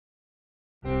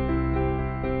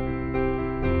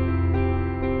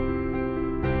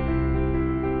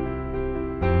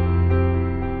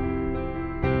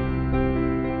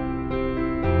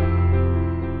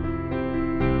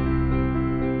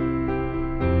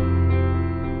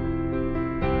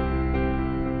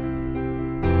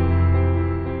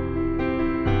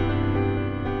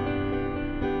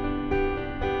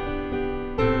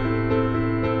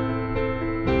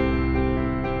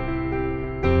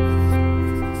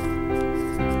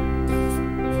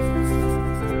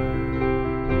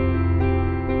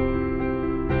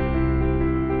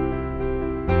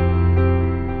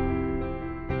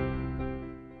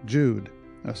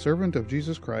a servant of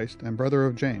Jesus Christ and brother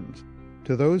of James,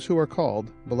 to those who are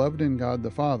called, beloved in God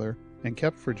the Father, and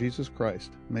kept for Jesus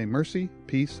Christ, may mercy,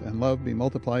 peace, and love be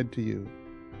multiplied to you.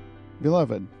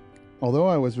 Beloved, although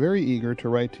I was very eager to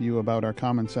write to you about our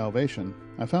common salvation,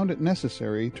 I found it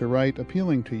necessary to write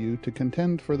appealing to you to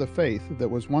contend for the faith that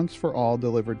was once for all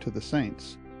delivered to the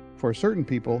saints. For certain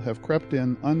people have crept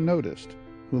in unnoticed,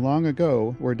 who long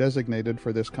ago were designated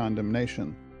for this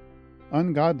condemnation.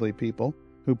 Ungodly people,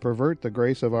 who pervert the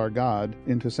grace of our God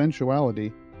into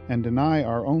sensuality and deny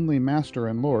our only Master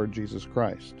and Lord Jesus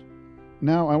Christ.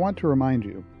 Now I want to remind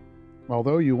you,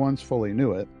 although you once fully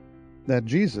knew it, that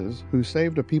Jesus, who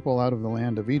saved a people out of the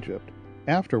land of Egypt,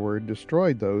 afterward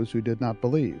destroyed those who did not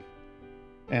believe.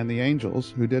 And the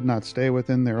angels, who did not stay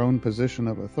within their own position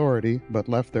of authority, but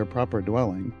left their proper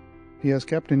dwelling, he has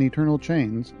kept in eternal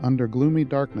chains under gloomy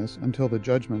darkness until the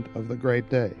judgment of the great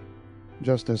day.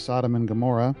 Just as Sodom and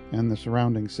Gomorrah and the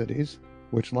surrounding cities,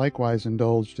 which likewise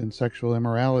indulged in sexual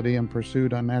immorality and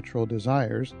pursued unnatural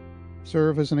desires,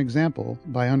 serve as an example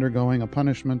by undergoing a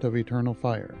punishment of eternal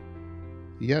fire.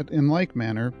 Yet in like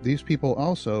manner these people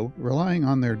also, relying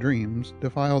on their dreams,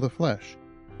 defile the flesh,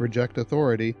 reject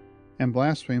authority, and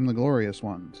blaspheme the glorious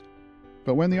ones.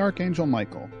 But when the archangel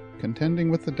Michael, contending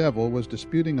with the devil, was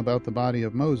disputing about the body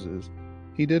of Moses,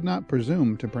 he did not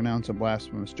presume to pronounce a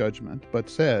blasphemous judgment, but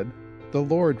said, "The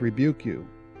Lord rebuke you."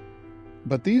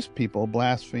 But these people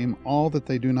blaspheme all that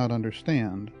they do not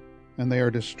understand, and they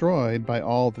are destroyed by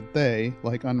all that they,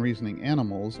 like unreasoning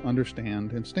animals,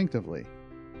 understand instinctively.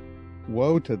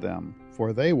 Woe to them,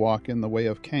 for they walk in the way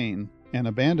of Cain, and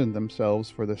abandoned themselves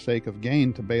for the sake of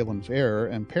gain to Balaam's error,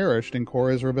 and perished in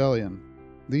Korah's rebellion.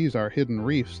 These are hidden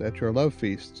reefs at your love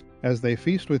feasts, as they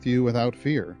feast with you without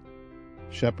fear.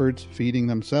 Shepherds feeding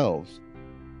themselves.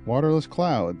 Waterless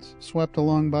clouds, swept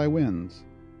along by winds.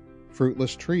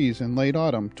 Fruitless trees in late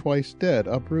autumn, twice dead,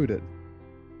 uprooted.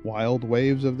 Wild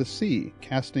waves of the sea,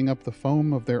 casting up the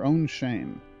foam of their own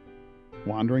shame.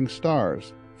 Wandering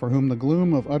stars, for whom the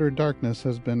gloom of utter darkness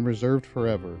has been reserved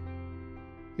forever.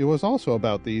 It was also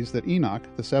about these that Enoch,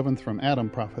 the seventh from Adam,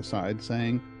 prophesied,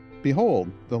 saying,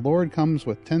 "Behold, the Lord comes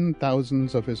with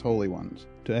 10,000s of his holy ones,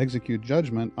 to execute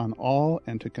judgment on all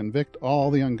and to convict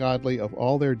all the ungodly of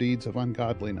all their deeds of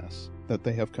ungodliness, that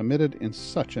they have committed in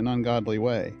such an ungodly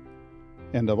way,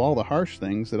 and of all the harsh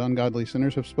things that ungodly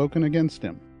sinners have spoken against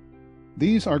him.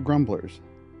 These are grumblers,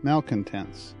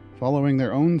 malcontents, following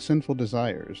their own sinful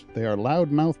desires. They are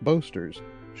loud-mouthed boasters,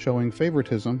 showing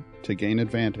favoritism to gain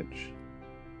advantage."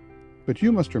 But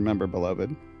you must remember,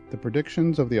 beloved, the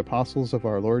predictions of the apostles of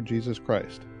our Lord Jesus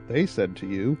Christ. They said to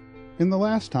you, "In the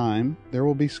last time there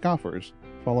will be scoffers,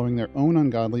 following their own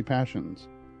ungodly passions."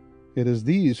 It is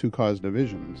these who cause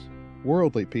divisions,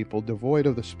 worldly people devoid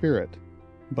of the Spirit.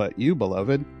 But you,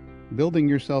 beloved, building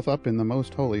yourself up in the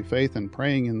most holy faith and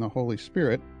praying in the Holy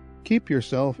Spirit, keep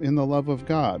yourself in the love of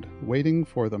God, waiting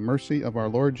for the mercy of our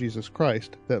Lord Jesus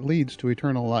Christ that leads to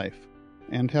eternal life.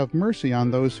 And have mercy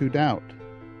on those who doubt.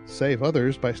 Save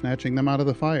others by snatching them out of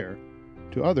the fire.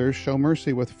 To others show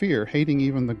mercy with fear, hating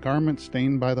even the garment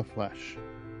stained by the flesh.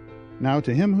 Now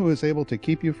to him who is able to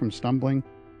keep you from stumbling,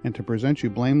 and to present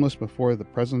you blameless before the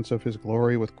presence of his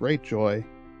glory with great joy,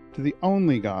 to the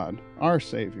only God, our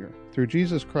Savior, through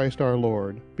Jesus Christ our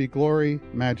Lord, be glory,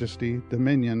 majesty,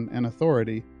 dominion, and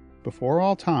authority, before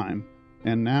all time,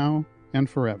 and now, and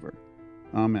forever.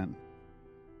 Amen.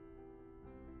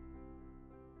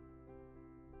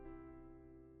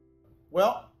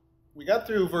 Well, we got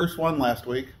through verse 1 last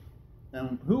week,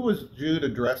 and who was Jude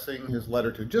addressing his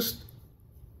letter to?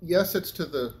 Yes, it's through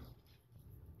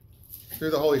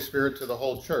the Holy Spirit to the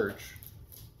whole church,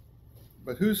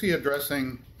 but who's he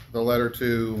addressing the letter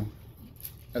to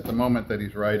at the moment that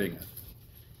he's writing it?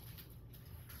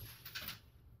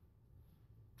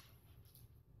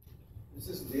 This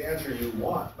isn't the answer you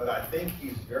want, but I think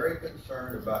he's very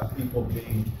concerned about people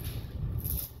being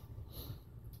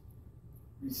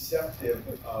receptive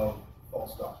of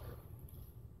false doctrine.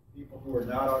 People who are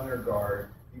not on their guard,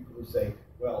 people who say,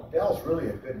 well, Dell's really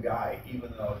a good guy,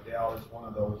 even though Dell is one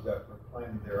of those that were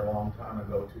planted there a long time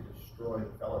ago to destroy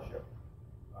the fellowship.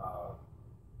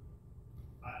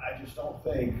 I just don't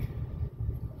think,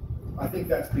 I think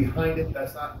that's behind it.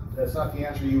 That's not the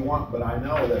answer you want, but I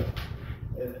know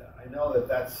that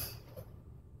that's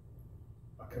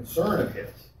a concern of his.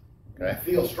 Okay. I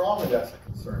feel strongly that's a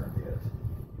concern of his.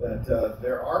 That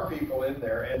there are people in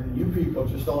there, and you people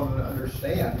just don't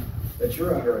understand that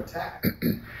you're under attack.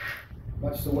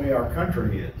 Much the way our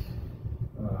country is.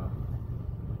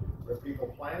 There are people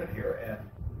planted here, and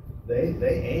they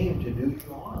aim to do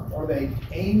you harm, or they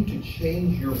aim to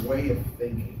change your way of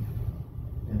thinking.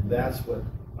 And that's what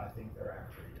I think they're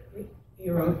after. He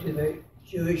wrote to the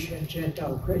Jewish and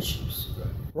Gentile Christians.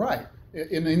 Right.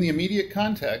 In the immediate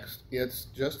context, it's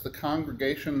just the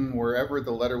congregation wherever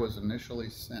the letter was initially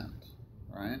sent,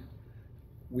 right?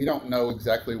 We don't know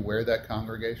exactly where that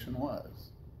congregation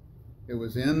was. It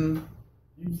was in...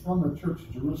 He's from the Church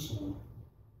of Jerusalem.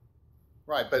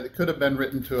 Right, but it could have been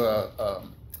written to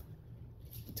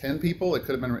 10 people, it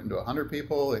could have been written to 100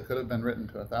 people, it could have been written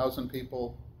to 1,000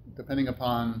 people, depending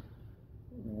upon...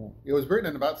 It was written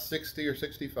in about 60 or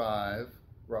 65,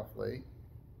 roughly.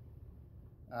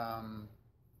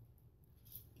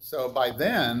 So by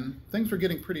then, things were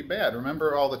getting pretty bad.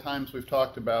 Remember all the times we've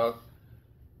talked about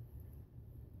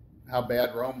how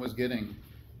bad Rome was getting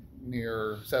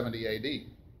near 70 AD,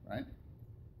 right?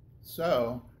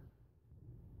 So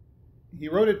he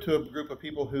wrote it to a group of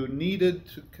people who needed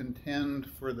to contend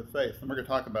for the faith. And we're going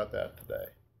to talk about that today.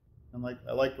 And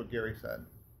I like what Gary said.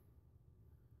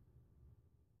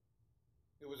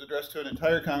 It was addressed to an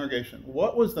entire congregation.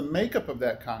 What was the makeup of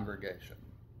that congregation?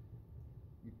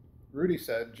 Rudy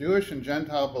said Jewish and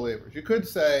Gentile believers. You could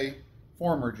say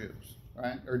former Jews,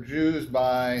 right? Or Jews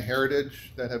by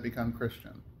heritage that have become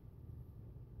Christian.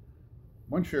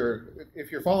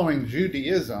 If you're following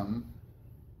Judaism,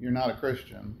 you're not a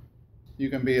Christian. You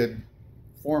can be a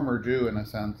former Jew in a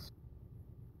sense.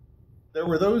 There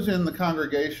were those in the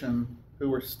congregation who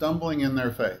were stumbling in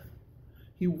their faith.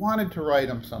 He wanted to write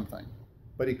them something,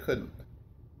 but he couldn't.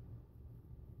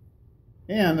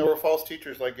 And there were false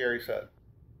teachers, like Gary said,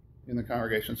 in the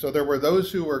congregation. So there were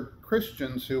those who were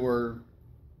Christians who were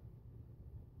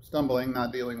stumbling,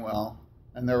 not dealing well,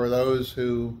 and there were those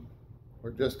who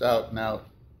were just out and out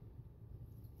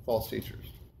false teachers.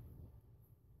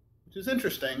 Which is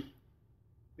interesting,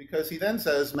 because he then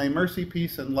says, may mercy,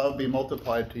 peace, and love be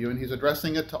multiplied to you, and he's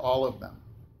addressing it to all of them.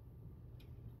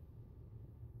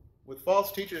 With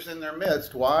false teachers in their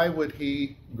midst, why would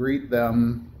he greet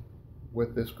them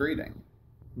with this greeting?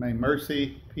 May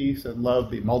mercy, peace, and love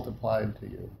be multiplied to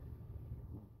you.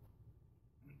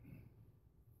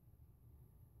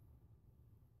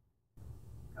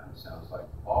 Kind of sounds like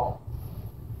Paul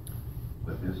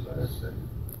with his letters.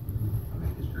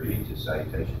 His greetings, his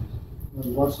salutations.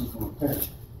 He wants them to repent.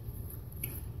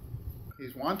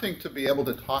 He's wanting to be able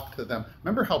to talk to them.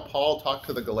 Remember how Paul talked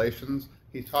to the Galatians?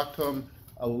 He talked to them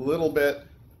a little bit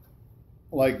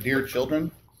like dear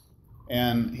children,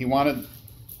 and he wanted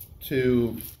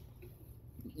to,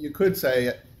 you could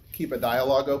say, keep a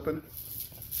dialogue open.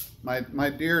 My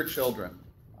dear children,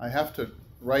 I have to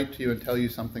write to you and tell you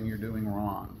something you're doing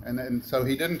wrong. And so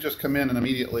he didn't just come in and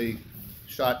immediately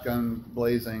shotgun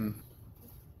blazing,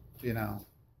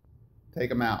 take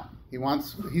them out.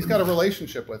 He's got a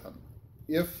relationship with them.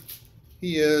 If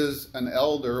he is an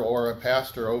elder or a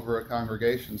pastor over a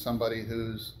congregation, somebody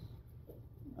who's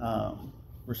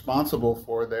responsible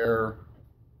for their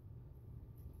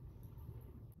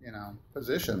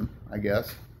position, I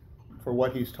guess, for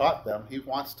what he's taught them, he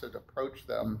wants to approach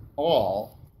them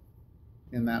all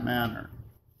in that manner.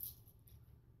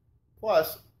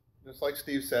 Plus, just like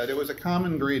Steve said, it was a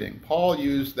common greeting. Paul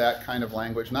used that kind of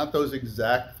language, not those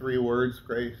exact 3 words,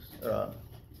 grace,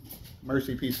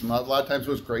 mercy, peace, and love. A lot of times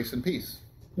it was grace and peace.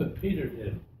 But Peter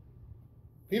did.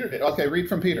 Peter did. Okay, read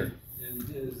from Peter. And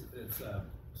it's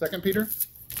 2 Peter?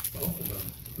 both of them.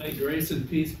 May grace and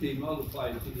peace be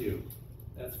multiplied to you.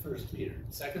 That's 1 Peter.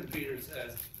 2 Peter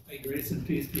says, may grace and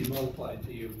peace be multiplied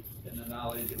to you in the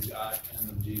knowledge of God and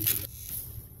of Jesus.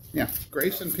 Yeah,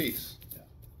 grace and peace. Yeah.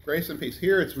 Grace and peace.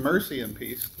 Here it's mercy and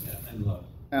peace. Yeah, and love.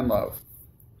 And love.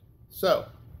 So,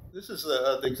 this is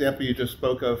the example you just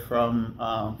spoke of from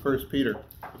 1 Peter.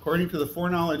 According to the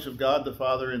foreknowledge of God the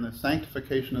Father and the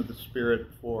sanctification of the Spirit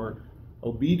for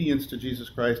obedience to Jesus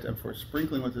Christ and for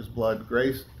sprinkling with his blood,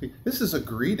 grace, peace. This is a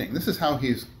greeting. This is how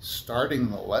he's starting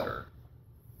the letter.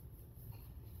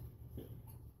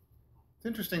 It's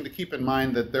interesting to keep in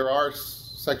mind that there are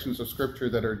sections of Scripture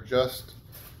that are just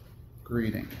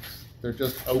greetings. They're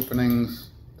just openings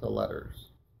to letters.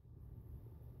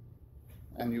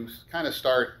 And you kind of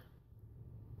start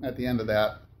at the end of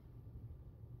that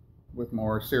with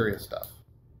more serious stuff.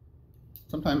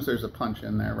 Sometimes there's a punch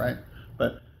in there, right?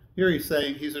 But here he's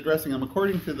saying, he's addressing them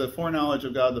according to the foreknowledge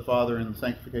of God the Father and the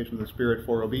sanctification of the Spirit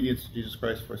for obedience to Jesus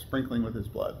Christ for sprinkling with his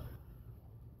blood.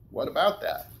 What about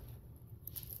that?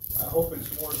 I hope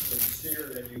it's more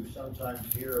sincere than you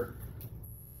sometimes hear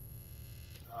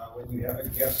when you have a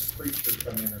guest preacher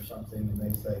come in or something and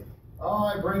they say, oh,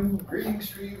 I bring greetings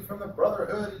to you from the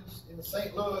Brotherhood in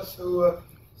St. Louis who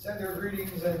send their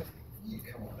greetings, and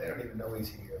come on, they don't even know he's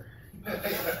here.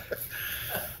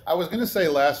 I was going to say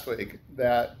last week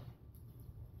that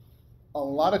A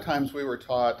lot of times we were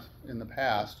taught in the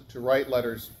past to write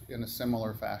letters in a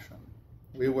similar fashion.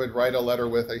 We would write a letter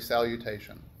with a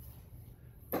salutation,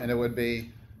 and it would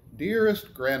be,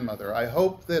 "Dearest grandmother, I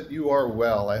hope that you are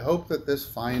well. I hope that this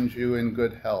finds you in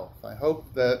good health. I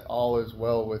hope that all is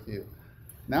well with you.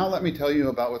 Now let me tell you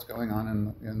about what's going on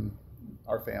in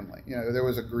our family." You know, there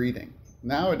was a greeting.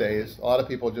 Nowadays, a lot of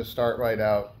people just start right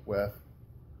out with,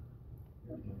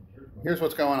 "Here's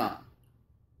what's going on."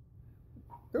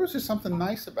 There was just something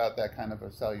nice about that kind of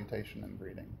a salutation and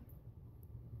greeting.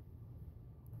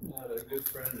 I had a good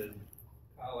friend in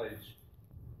college.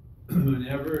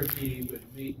 Whenever he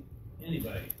would meet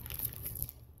anybody,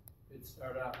 he'd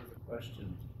start out with a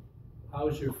question: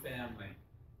 "How's your family?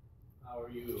 How are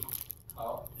you?"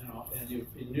 And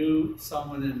if he knew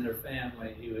someone in their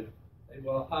family, he would say,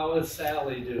 "Well, how is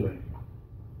Sally doing?"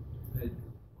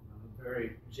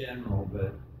 Very general,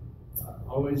 but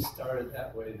always started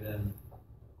that way. Then,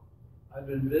 "I've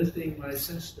been visiting my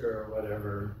sister," or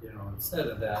whatever, instead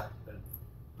of that. But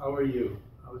how are you?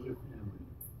 How's your family?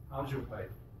 How's your wife?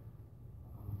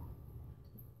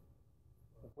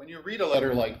 When you read a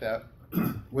letter like that,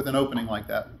 with an opening like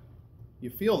that, you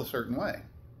feel a certain way.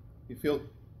 You feel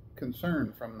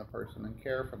concern from the person and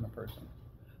care from the person.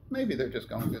 Maybe they're just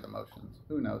going through the motions.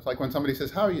 Who knows? Like when somebody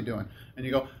says, "How are you doing?" And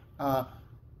you go,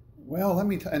 "Well, let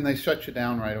me," and they shut you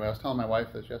down right away. I was telling my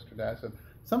wife this yesterday. I said,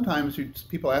 sometimes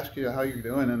people ask you how you're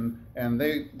doing, and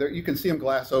you can see them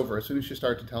glass over as soon as you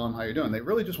start to tell them how you're doing. They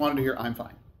really just wanted to hear, "I'm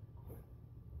fine."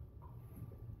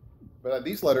 But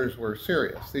these letters were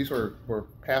serious. These were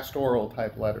pastoral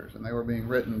type letters, and they were being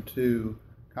written to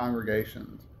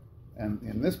congregations. And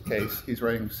in this case, he's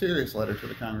writing a serious letter to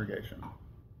the congregation.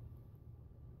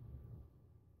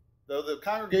 Though the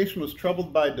congregation was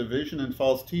troubled by division and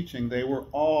false teaching, they were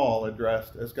all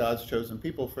addressed as God's chosen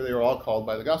people, for they were all called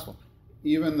by the gospel.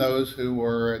 Even those who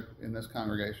were in this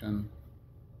congregation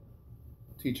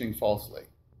teaching falsely.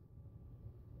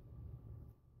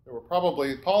 There were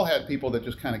probably, Paul had people that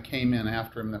just kind of came in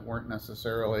after him that weren't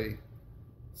necessarily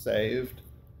saved.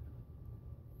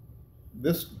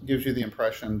 This gives you the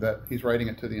impression that he's writing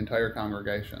it to the entire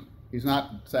congregation. He's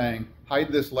not saying,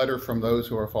 "Hide this letter from those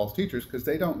who are false teachers," because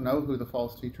they don't know who the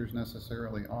false teachers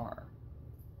necessarily are.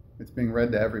 It's being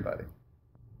read to everybody.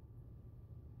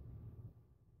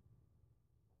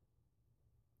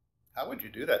 How would you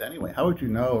do that anyway? How would you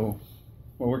know?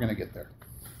 Well, we're going to get there.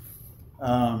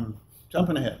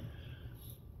 Jumping ahead.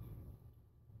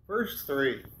 Verse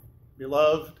 3,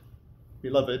 beloved. Do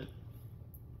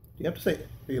you have to say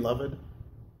beloved?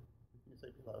 You say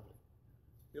beloved.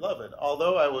 Beloved,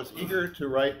 although I was eager to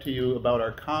write to you about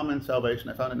our common salvation,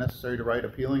 I found it necessary to write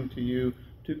appealing to you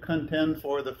to contend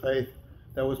for the faith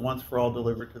that was once for all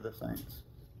delivered to the saints.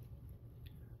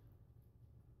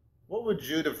 What would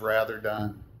Jude have rather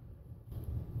done?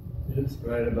 It's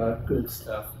right about good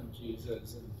stuff in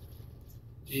Jesus, and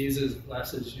Jesus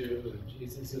blesses you, and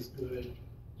Jesus is good.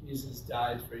 Jesus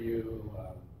died for you,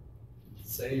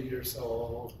 save your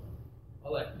soul,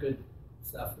 all that good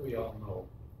stuff we all know.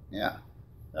 Yeah,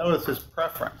 that was his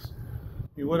preference.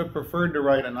 He would have preferred to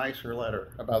write a nicer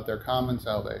letter about their common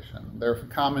salvation, their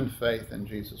common faith in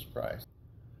Jesus Christ.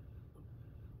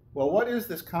 Well, what is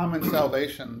this common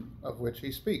salvation of which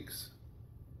he speaks?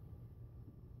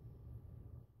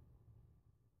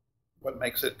 What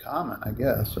makes it common, I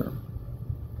guess, or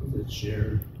It's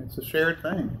shared. it's a shared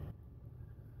thing.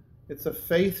 It's a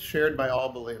faith shared by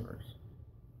all believers.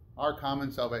 Our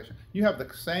common salvation. You have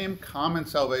the same common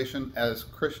salvation as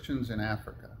Christians in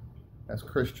Africa, as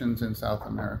Christians in South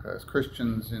America, as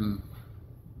Christians in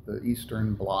the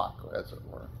Eastern Bloc, as it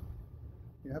were.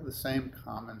 You have the same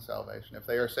common salvation. If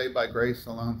they are saved by grace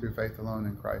alone, through faith alone,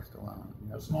 in Christ alone.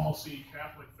 The small c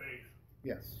Catholic faith.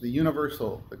 Yes, the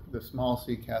universal, the small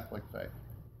c Catholic faith.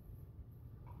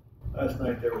 Last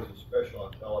night there was a special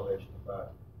on television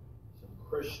about some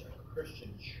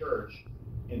Christian church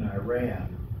in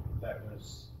Iran that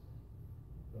was,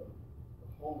 the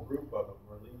whole group of them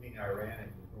were leaving Iran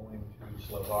and were going to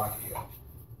Slovakia.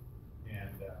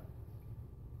 And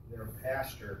their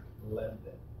pastor led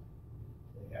them.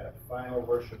 They had a final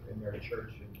worship in their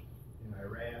church in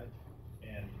Iran,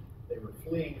 and they were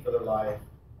fleeing for their life,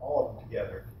 all of them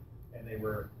together, and they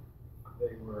were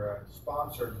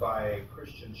sponsored by a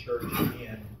Christian church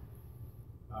in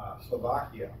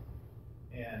Slovakia.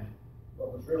 And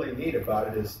what was really neat about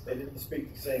it is they didn't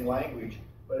speak the same language,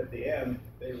 but at the end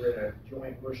they were in a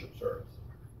joint worship service.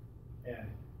 And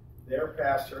their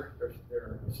pastor,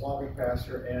 their Islamic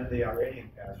pastor, and the Iranian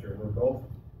pastor were both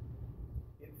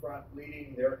in front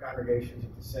leading their congregations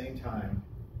at the same time.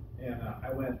 And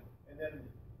I went, and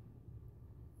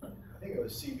then think it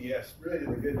was CBS, really did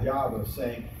a good job of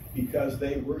saying, because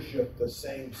they worship the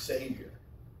same Savior.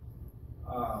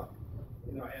 And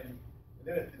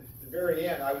then at the very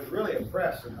end, I was really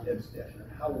impressed at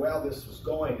how well this was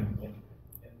going, and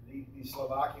these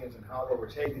Slovakians and how they were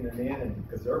taking them in, and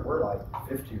because there were like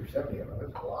 50 or 70 of them,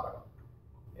 there's a lot of them.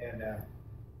 And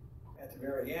at the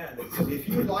very end, it said, if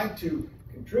you'd like to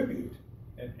contribute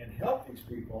and help these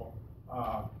people,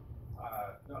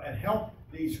 and help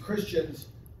these Christians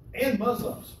and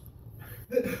Muslims.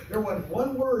 There wasn't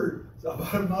one word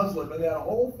about a Muslim in that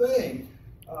whole thing,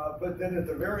 but then at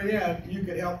the very end, you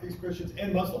could help these Christians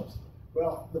and Muslims.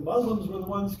 Well, the Muslims were the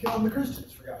ones killing the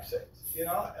Christians, for God's sakes,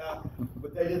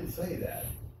 but they didn't say that.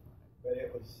 But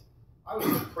I was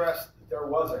impressed that there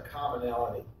was a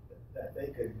commonality, that they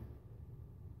could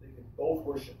both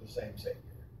worship the same Savior,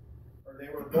 or they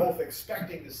were both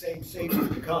expecting the same Savior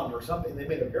to come, or something. They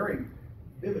made a very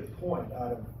vivid point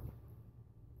out of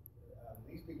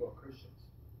these people are Christians.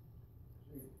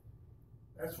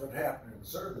 That's what happened in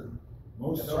Serbian.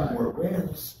 Most That's of them right. were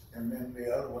Wends, and then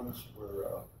the other ones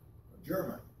were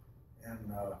German. And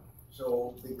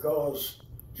so because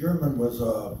German was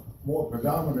more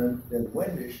predominant than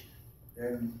Wendish,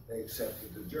 then they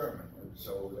accepted the German. And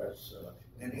so that's,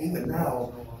 and even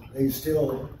now, they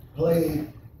still play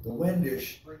the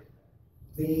Wendish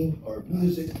theme or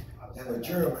music and the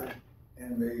German.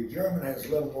 And the German has a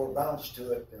little more bounce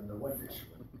to it than the Wendish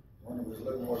one. One was a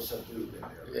little more subdued in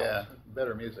there. Yeah,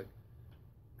 better music.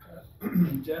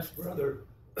 Jeff's brother,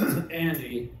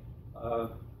 Andy,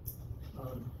 was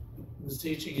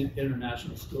teaching at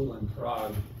international school in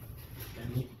Prague,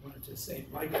 and he went to St.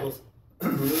 Michael's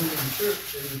Lutheran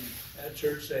Church, and at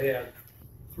church they had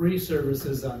 3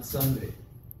 services on Sunday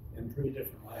in 3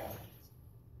 different languages.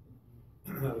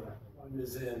 One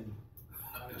is in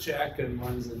Czech and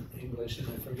one's in English, and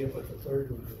I forget what the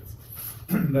third one is.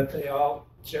 But they all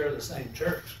share the same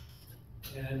church,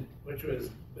 and which was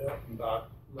built in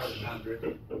about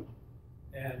 1100.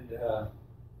 And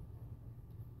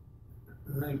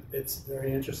I think it's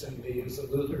very interesting to use a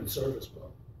Lutheran service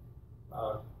book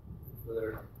for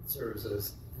their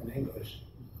services in English.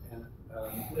 And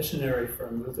a missionary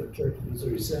from Lutheran Church,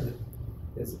 Missouri Synod,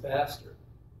 is a pastor.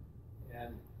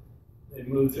 And they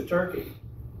moved to Turkey.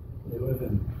 They live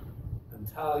in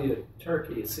Antalya,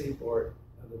 Turkey, a seaport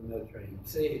of the Mediterranean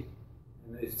Sea.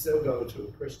 And they still go to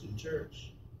a Christian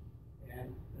church.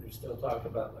 And they still talk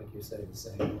about, like you say, the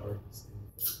same Lord,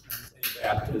 same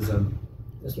baptism.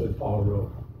 That's what Paul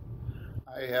wrote.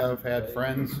 I have had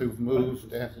friends who've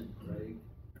moved.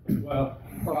 Well,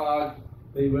 Prague,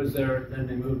 he was there, then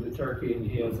they moved to Turkey, and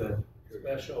he has a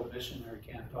special missionary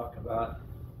can't talk about.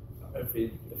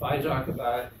 If I talk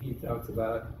about it, he talks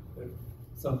about it.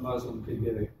 Some Muslim could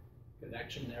get a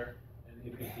connection there, and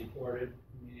he'd be deported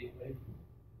immediately.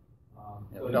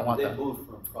 Yeah, we don't want they that. moved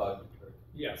from Prague to Turkey.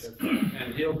 Yes,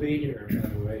 and he'll be here, by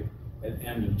the way, at the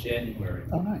end of January.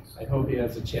 Oh, nice. I hope he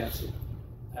has a chance,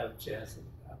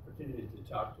 opportunity to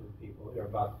talk to the people here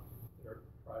about their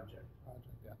project.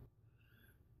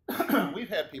 Yeah. We've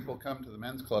had people come to the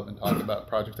men's club and talk about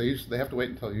projects. They have to wait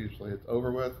until usually it's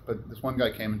over with. But this one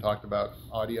guy came and talked about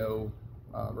audio,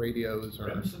 radios, or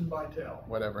Remsen Vitel.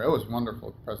 whatever. It was a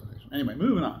wonderful presentation. Anyway,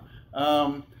 moving on.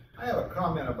 I have a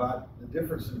comment about the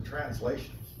difference in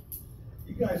translations.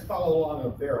 You guys follow along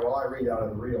up there while I read out of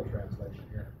the real translation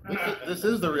here. This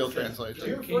is the real translation.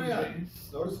 Dear friends,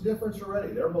 notice the difference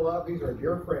already. They're beloved, these are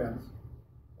dear friends.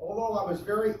 Although I was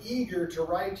very eager to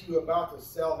write to you about the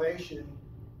salvation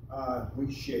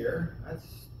we share.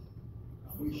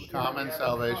 Common have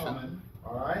salvation. common,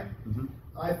 all right? Mm-hmm.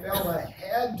 I felt I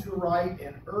had to write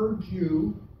and urge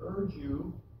you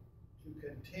to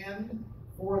contend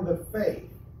for the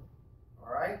faith.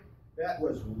 All right? That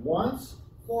was once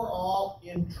for all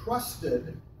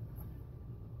entrusted.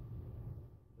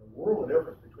 The world of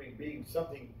difference between being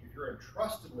something, if you're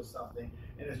entrusted with something,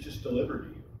 and it's just delivered to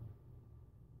you.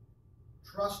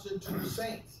 Trusted to the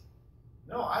saints.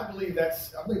 No, I believe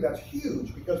that's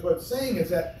huge, because what it's saying is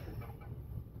that,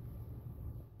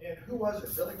 and who was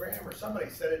it? Billy Graham or somebody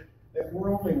said it, that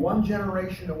we're only one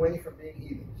generation away from being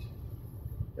heathens.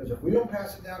 Because if we don't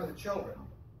pass it down to the children,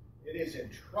 it is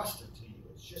entrusted to you.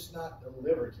 It's just not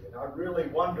delivered to you. And I really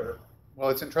wonder. Well,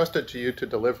 it's entrusted to you to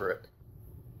deliver it.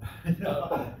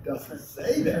 No, it doesn't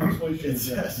say that. It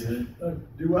says,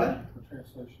 do what?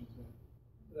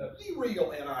 The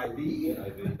real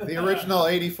NIV. The original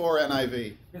 84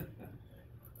 NIV.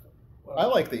 I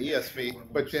like the ESV,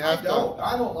 but you have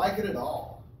I don't like it at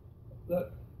all.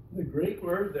 The Greek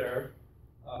word there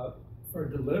for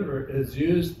deliver is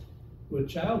used with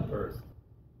childbirth.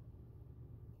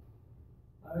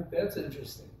 I think that's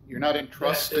interesting. You're not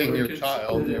entrusting your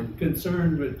child. They're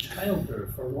concerned with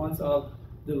childbirth, for once all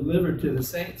delivered to the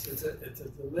saints. It's a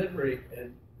delivery,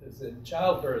 and it's in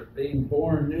childbirth, being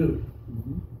born new.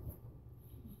 Mm-hmm.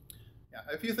 Yeah,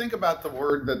 if you think about the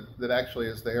word that actually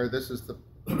is there, this is the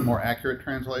more accurate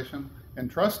translation.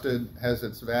 Entrusted has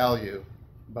its value,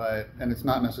 and it's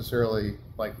not necessarily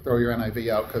like throw your NIV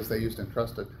out because they used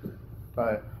entrusted.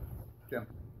 But Jim.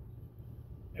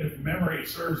 If memory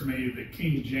serves me, the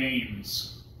King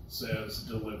James says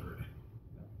delivered.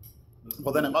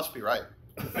 Well, then it must be right.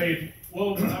 Faith.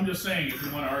 Well, I'm just saying, if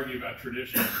you want to argue about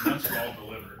tradition, once for all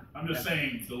delivered. I'm just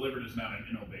saying delivered is not an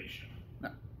innovation. No.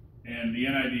 And the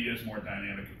NIV is more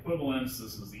dynamic equivalence.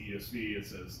 This is the ESV. It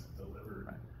says delivered.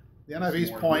 Right. The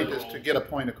NIV's point is to get a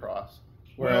point across.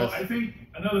 Whereas, well, I think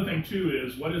another thing too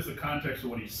is, what is the context of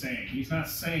what he's saying? He's not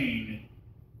saying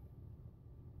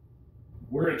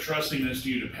we're entrusting this to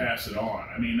you to pass it on.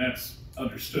 I mean, that's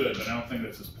understood, but I don't think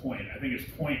that's his point. I think his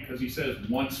point, because he says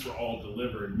once for all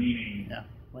delivered, meaning yeah,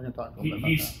 we're going to talk a little bit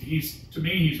about that. He's to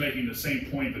me, he's making the same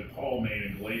point that Paul made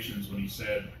in Galatians when he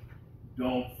said,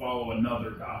 don't follow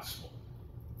another gospel.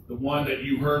 The one that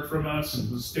you heard from us,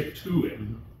 stick to it,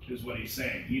 is what he's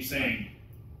saying. He's saying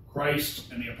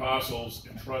Christ and the apostles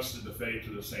entrusted the faith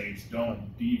to the saints,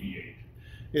 don't deviate.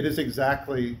 It is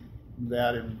exactly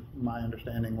that, in my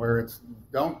understanding, where it's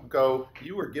don't go,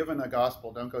 you were given a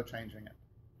gospel, don't go changing it.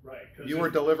 Right. You were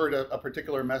delivered a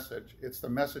particular message. It's the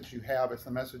message you have, it's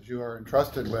the message you are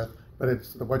entrusted with, but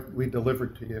it's what we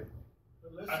delivered to you.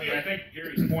 I mean, I think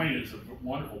Gary's point is a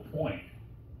wonderful point.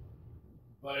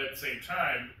 But at the same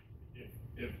time,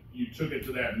 if you took it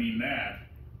to that mean that,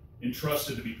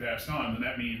 entrusted to be passed on, then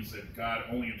that means that God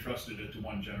only entrusted it to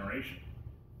one generation.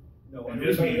 No, And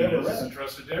his meaning is it's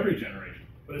entrusted to every generation.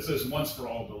 But it says once for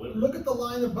all delivered. Look at the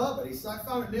line above it. He said, I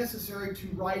found it necessary to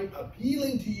write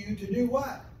appealing to you to do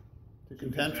what? To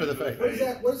contend for the faith. What is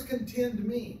that? What does contend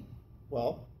mean?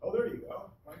 Well, Oh, there you go.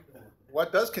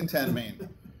 what does contend mean?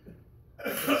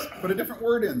 Put a different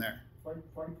word in there.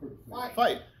 Fight.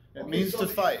 Fight. It means to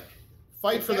fight.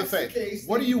 Fight for the faith.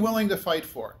 What are you willing to fight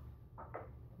for?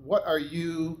 What are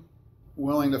you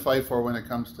willing to fight for when it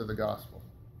comes to the gospel?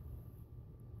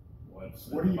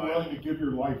 What are you willing to give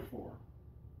your life for?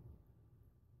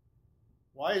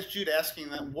 Why is Jude asking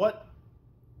them Why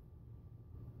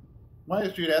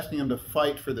is Jude asking them to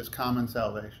fight for this common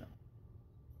salvation?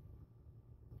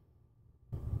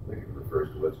 I think it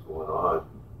refers to what's going on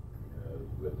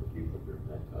with the people during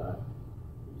that time.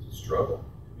 It's a struggle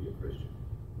to be a Christian.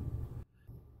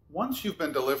 Once you've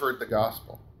been delivered the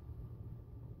gospel,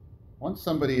 once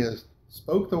somebody has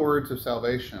spoke the words of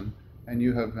salvation and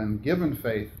you have been given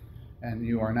faith and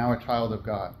you are now a child of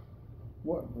God,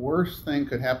 what worse thing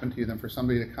could happen to you than for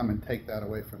somebody to come and take that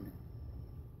away from you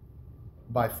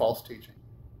by false teaching?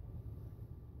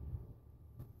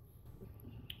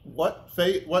 What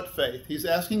faith? What faith? He's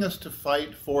asking us to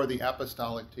fight for the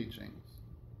apostolic teachings.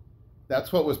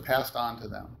 That's what was passed on to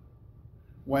them.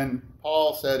 When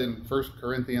Paul said in 1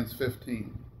 Corinthians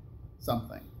 15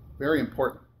 something very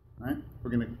important, right?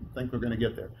 We're going to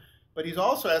get there. But he's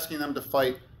also asking them to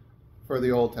fight for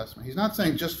the Old Testament. He's not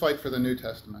saying just fight for the New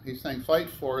Testament. He's saying fight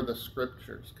for the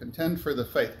Scriptures. Contend for the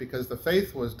faith, because the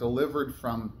faith was delivered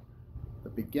from the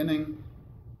beginning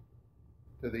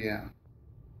to the end.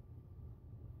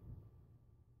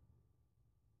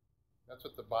 That's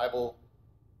what the Bible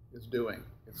is doing.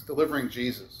 It's delivering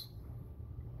Jesus.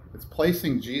 It's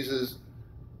placing Jesus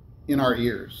in our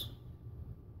ears.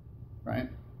 Right?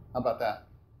 How about that?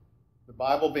 The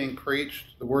Bible being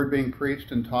preached, the Word being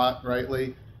preached and taught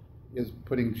rightly, is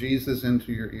putting Jesus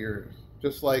into your ears.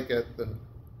 Just like at the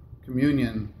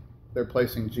communion, they're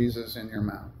placing Jesus in your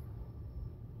mouth.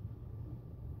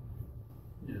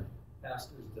 Yeah,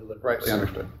 pastors deliver. Rightly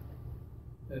understood.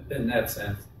 In that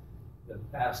sense, the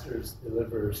pastors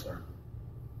deliverers are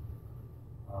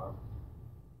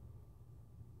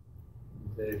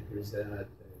they present it,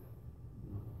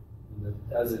 and it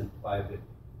does imply that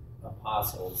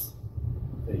apostles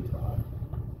they taught.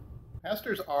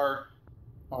 Pastors are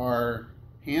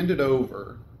handed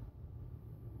over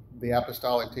the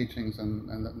apostolic teachings in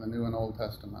the New and Old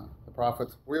Testament. The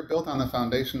prophets, we're built on the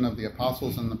foundation of the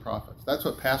apostles and the prophets. That's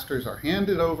what pastors are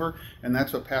handed over, and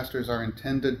that's what pastors are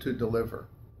intended to deliver.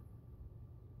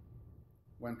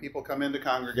 When people come into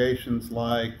congregations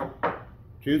like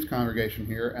Jude's congregation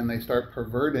here, and they start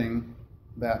perverting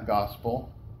that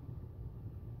gospel,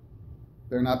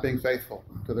 they're not being faithful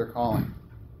to their calling.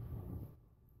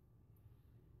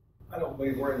 I don't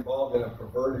believe we're involved in a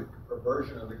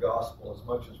perversion of the gospel as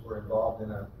much as we're involved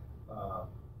in a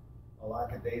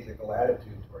lackadaisical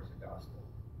attitude towards the gospel.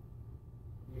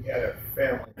 we had a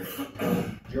family,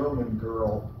 a German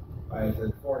girl, as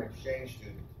a foreign exchange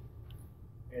student,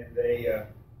 and they,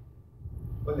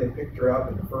 when they picked her up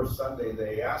in the first Sunday,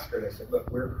 they asked her, they said, look,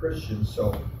 we're Christians,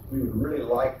 so we would really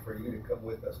like for you to come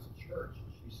with us to church.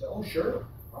 She said, oh, sure,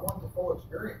 I want the full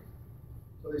experience.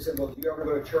 So they said, well, do you ever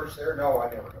go to church there? No, I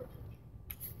never go to church.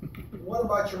 What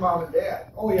about your mom and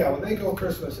dad? Oh, yeah, well, they go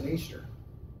Christmas and Easter.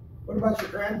 What about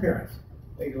your grandparents?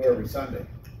 They go every Sunday.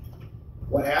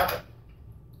 What happened?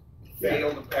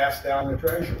 Failed to pass down the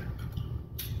treasure.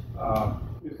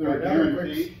 Is there a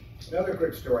guarantee? Another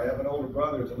quick story. I have an older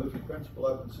brother who's a Lutheran principal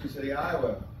up in Sioux City,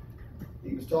 Iowa.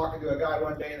 He was talking to a guy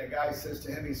one day, and the guy says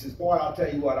to him, he says, boy, I'll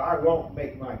tell you what, I won't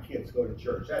make my kids go to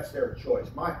church. That's their choice.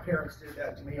 My parents did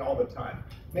that to me all the time.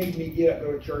 Made me get up,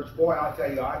 go to church. Boy, I'll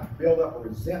tell you, I build up a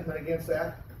resentment against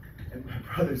that. And my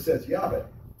brother says, yeah,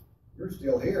 but you're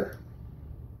still here.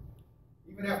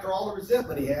 Even after all the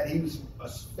resentment he had, he was a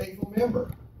faithful member.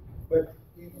 But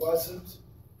he wasn't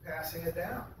passing it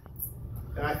down.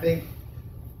 And I think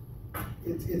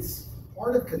it's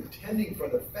part of contending for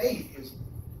the faith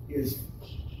is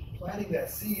planting that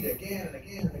seed again and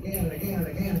again and again and again and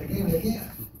again and again and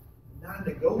again.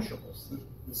 Non-negotiables.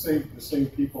 The same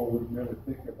people would never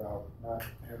think about not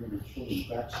having their children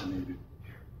vaccinated.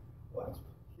 Well,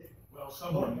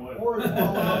 someone would. Or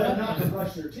allow them not to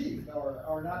brush their teeth,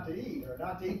 or not to eat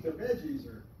their veggies,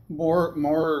 or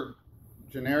More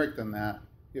generic than that.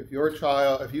 If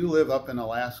you live up in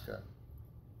Alaska,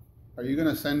 are you going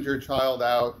to send your child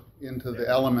out into the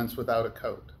elements without a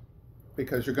coat?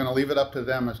 Because you're going to leave it up to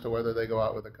them as to whether they go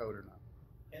out with a coat or not.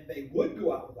 and they would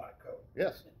go out without a coat.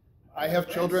 Yes. I have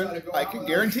children, I can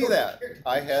guarantee that.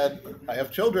 I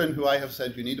have children who I have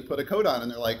said, you need to put a coat on, and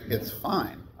they're like, it's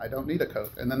fine, I don't need a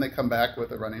coat. And then they come back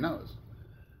with a runny nose.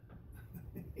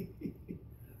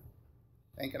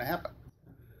 Ain't gonna happen.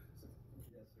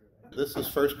 This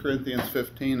is 1 Corinthians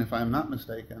 15, if I'm not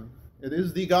mistaken. It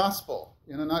is the gospel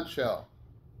in a nutshell.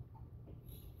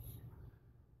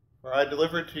 For I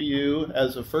delivered to you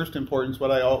as of first importance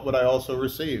what I also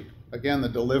received. Again, the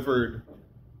delivered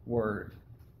word.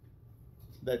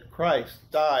 That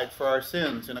Christ died for our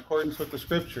sins in accordance with the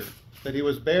Scriptures, that he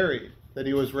was buried, that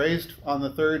he was raised on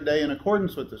the third day in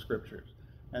accordance with the Scriptures,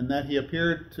 and that he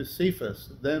appeared to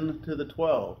Cephas, then to the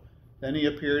 12. Then he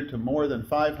appeared to more than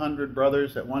 500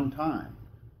 brothers at one time,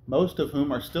 most of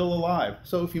whom are still alive.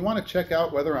 So if you want to check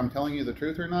out whether I'm telling you the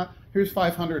truth or not, here's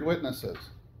 500 witnesses.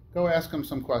 Go ask them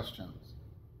some questions.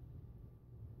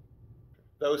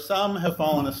 Though some have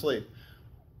fallen asleep.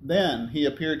 Then he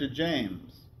appeared to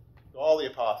James, to all the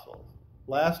apostles.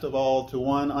 Last of all, to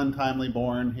one untimely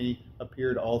born, he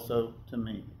appeared also to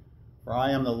me. For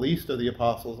I am the least of the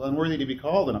apostles, unworthy to be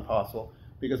called an apostle,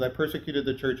 because I persecuted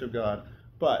the church of God.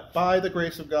 But by the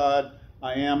grace of God,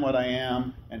 I am what I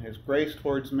am, and his grace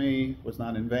towards me was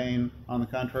not in vain. On the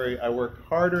contrary, I worked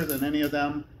harder than any of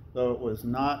them, though it was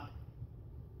not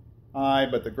I,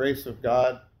 but the grace of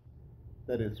God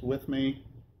that is with me.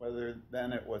 Whether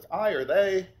then it was I or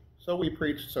they, so we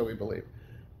preached, so we believed.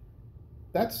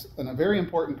 That's a very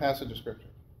important passage of Scripture.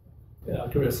 Yeah,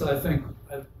 Chris, I think,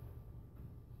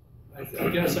 I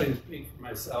guess I can speak for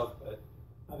myself, but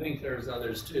I think there's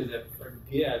others too that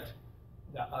forget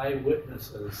the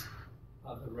eyewitnesses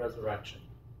of the resurrection.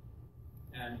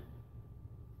 And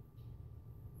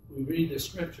we read the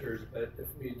Scriptures, but if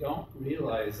we don't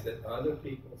realize that other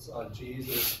people saw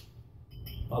Jesus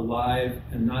alive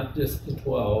and not just the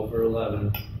 12 or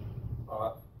 11,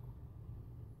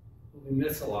 we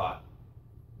miss a lot.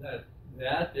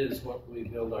 That is what we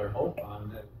build our hope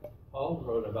on. That Paul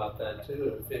wrote about that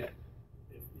too. If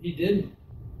he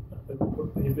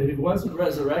wasn't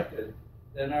resurrected,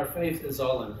 then our faith is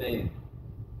all in vain.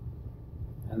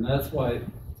 And that's why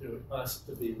to us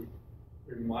to be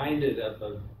reminded of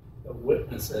the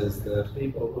witnesses, the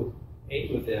people who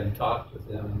ate with him, talked with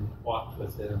him, walked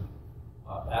with him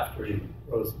after he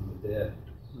rose from the dead,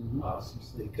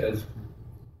 because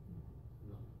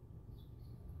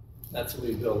that's what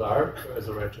we build our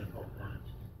resurrection hope on.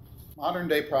 Modern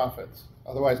day prophets,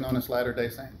 otherwise known as Latter-day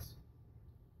Saints.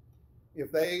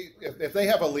 If they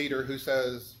have a leader who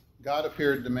says, God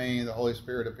appeared to me, the Holy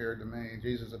Spirit appeared to me,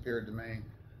 Jesus appeared to me,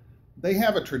 they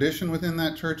have a tradition within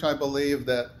that church, I believe,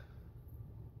 that,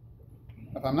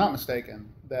 if I'm not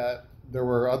mistaken, that there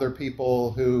were other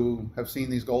people who have seen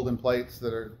these golden plates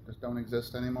that just don't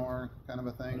exist anymore, kind of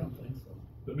a thing. I don't think so.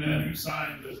 The men who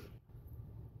signed the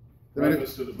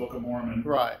preface to the Book of Mormon.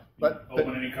 Right. But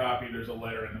open any copy, there's a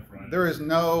letter in the front. There is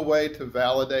no way to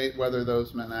validate whether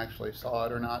those men actually saw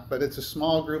it or not, but it's a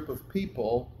small group of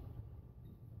people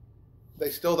they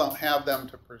still don't have them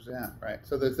to present, right?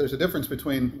 So there's a difference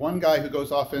between one guy who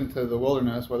goes off into the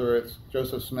wilderness, whether it's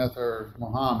Joseph Smith or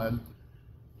Muhammad,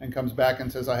 and comes back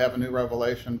and says, I have a new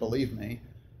revelation, believe me,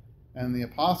 and the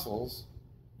apostles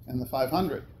and the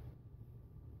 500.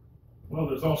 Well,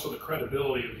 there's also the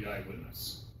credibility of the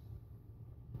eyewitness.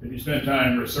 If you spend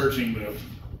time researching the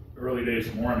early days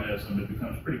of Mormonism, it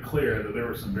becomes pretty clear that there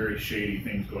were some very shady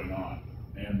things going on.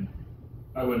 And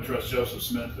I wouldn't trust Joseph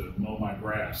Smith to mow my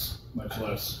grass, much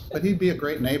less. But he'd be a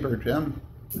great neighbor, Jim.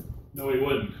 No, he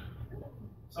wouldn't.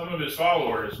 Some of his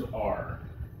followers are,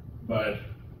 but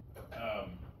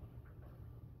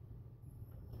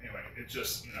anyway, it's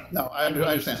just, No, I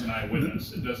understand. This is an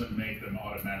eyewitness. It doesn't make them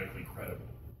automatically credible.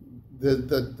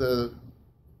 The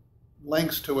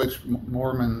lengths to which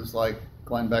Mormons like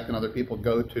Glenn Beck and other people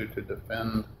go to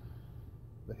defend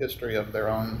the history of their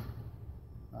own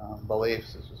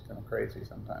beliefs is just kind of crazy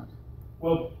sometimes.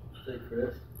 Well, Say,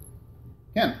 Chris,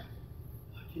 Ken,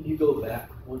 can you go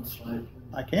back one slide?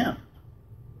 I can.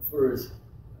 For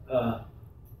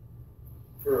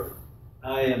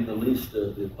I am the least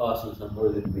of the apostles, I'm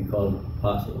worthy to be called an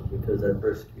apostle because I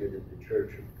persecuted the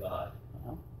church of God.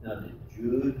 Uh-huh. Now, did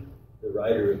Jude, the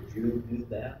writer of Jude, do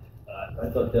that? I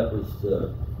thought that was.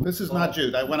 This is not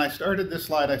Jude. When I started this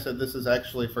slide, I said this is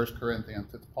actually 1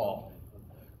 Corinthians. It's Paul.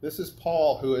 This is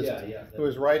Paul who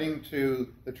is writing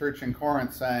to the church in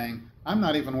Corinth saying, I'm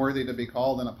not even worthy to be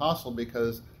called an apostle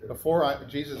because before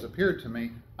Jesus appeared to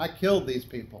me, I killed these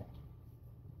people.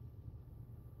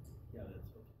 Yeah, that's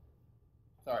okay.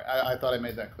 Sorry, I thought I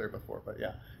made that clear before, but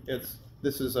yeah,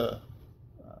 this is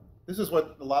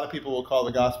what a lot of people will call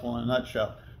the gospel in a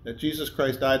nutshell. That Jesus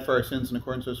Christ died for our sins in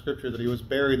accordance with Scripture, that he was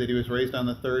buried, that he was raised on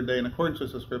the third day in accordance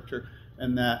with the Scripture,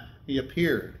 and that he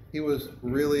appeared. He was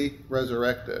really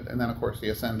resurrected. And then, of course, he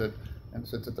ascended and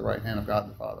sits at the right hand of God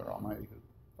the Father Almighty.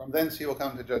 From thence he will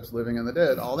come to judge the living and the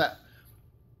dead, all that.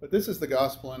 But this is the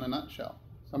gospel in a nutshell.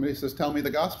 Somebody says, tell me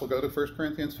the gospel, go to 1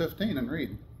 Corinthians 15 and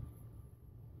read.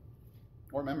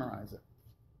 Or memorize it.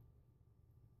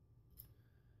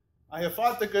 I have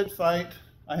fought the good fight.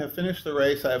 I have finished the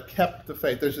race. I have kept the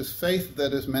faith. There's this faith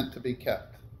that is meant to be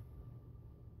kept.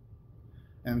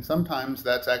 And sometimes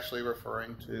that's actually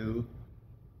referring to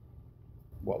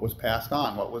what was passed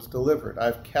on, what was delivered.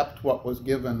 I've kept what was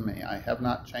given me. I have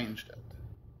not changed it.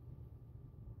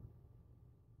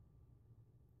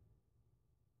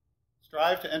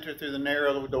 Strive to enter through the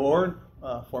narrow door.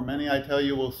 For many, I tell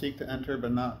you, will seek to enter,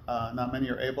 but not many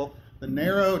are able. The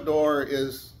narrow door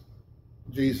is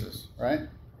Jesus, right?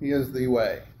 He is the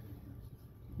way.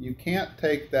 You can't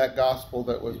take that gospel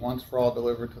that was once for all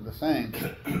delivered to the saints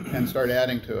and start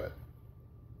adding to it.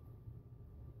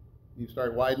 You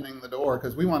start widening the door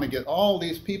because we want to get all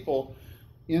these people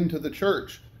into the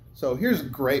church. So here's a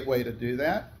great way to do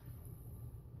that.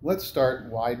 Let's start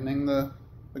widening the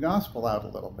gospel out a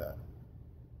little bit.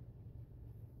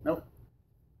 Nope.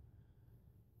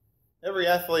 Every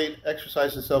athlete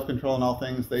exercises self-control in all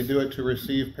things. They do it to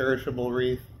receive a perishable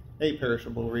wreath,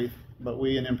 but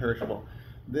we an imperishable.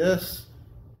 This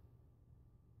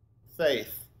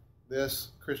faith, this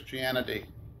Christianity,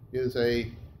 is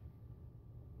a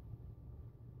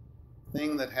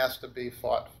thing that has to be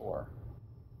fought for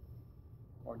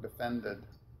or defended,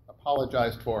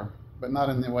 apologized for, but not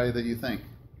in the way that you think.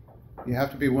 You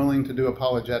have to be willing to do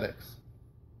apologetics.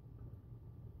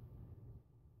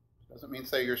 Doesn't mean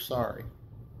say you're sorry.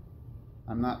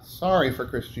 I'm not sorry for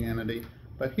Christianity,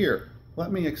 but here,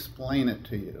 let me explain it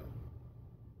to you.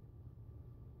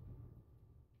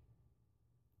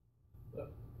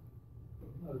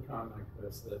 Another comment like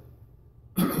this, that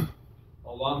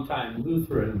a long-time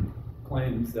Lutheran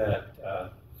claims that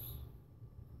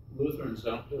Lutherans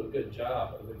don't do a good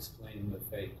job of explaining the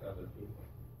faith to other people.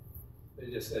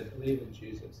 They just said, believe in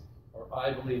Jesus, or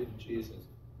I believe in Jesus,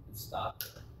 and stop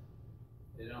there.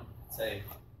 They don't say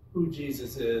who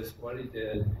Jesus is, what he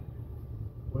did,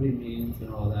 what he means,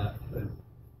 and all that, but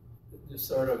just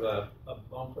sort of a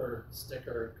bumper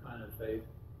sticker kind of faith.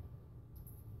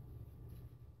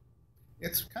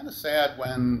 It's kind of sad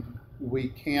when we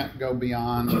can't go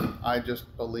beyond, I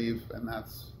just believe, and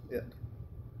that's it.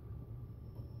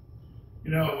 You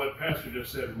know, what Pastor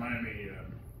just said reminded me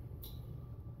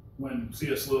when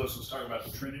C.S. Lewis was talking about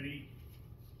the Trinity,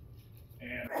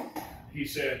 and he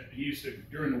said he used to,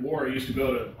 during the war, he used to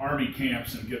go to army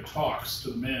camps and give talks to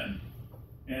the men.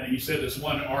 And he said this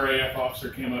one RAF officer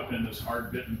came up in, this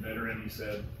hard-bitten veteran,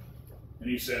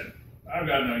 he said, I've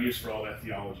got no use for all that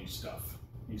theology stuff.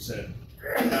 He said,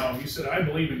 no, he said, I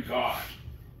believe in God.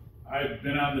 I've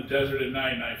been out in the desert at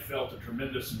night and I felt a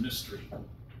tremendous mystery.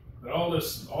 But all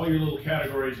your little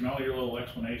categories and all your little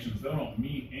explanations, they don't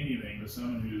mean anything to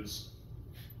someone who's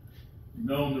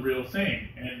known the real thing.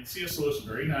 And C.S. Lewis was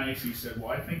very nice. He said,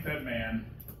 well, I think that man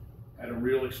had a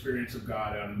real experience of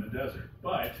God out in the desert.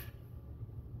 But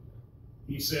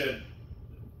he said,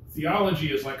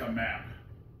 theology is like a map.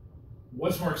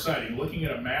 What's more exciting, looking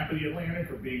at a map of the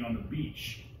Atlantic or being on the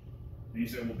beach? And he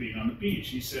said, well, being on the beach.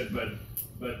 He said,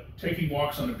 but taking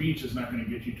walks on the beach is not going to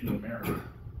get you to America.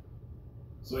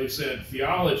 So he said,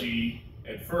 theology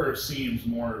at first seems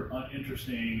more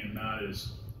uninteresting and not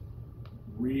as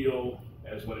real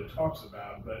as what it talks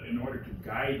about, but in order to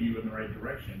guide you in the right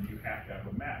direction, you have to have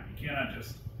a map. You cannot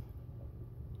just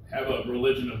have a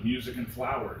religion of music and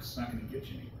flowers. It's not going to get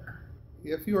you anywhere.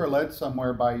 If you are led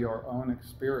somewhere by your own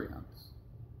experience,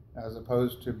 as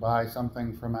opposed to by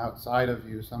something from outside of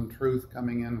you, some truth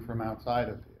coming in from outside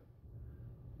of you,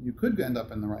 you could end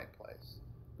up in the right place,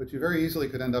 but you very easily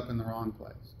could end up in the wrong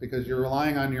place because you're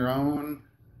relying on your own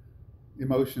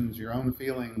emotions, your own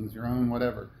feelings, your own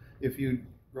whatever. If you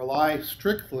rely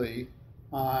strictly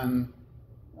on,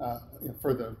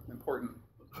 for the important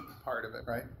part of it,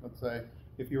 right? Let's say,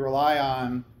 if you rely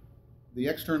on the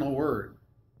external word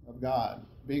of God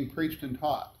being preached and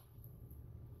taught,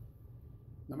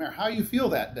 no matter how you feel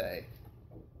that day,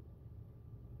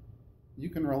 you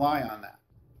can rely on that.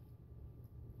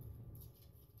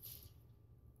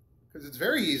 Because it's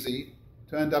very easy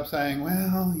to end up saying,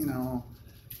 well,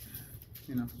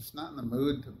 just not in the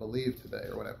mood to believe today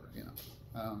or whatever,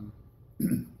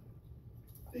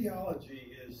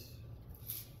 Theology is...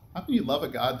 How can you love a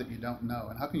God that you don't know?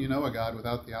 And how can you know a God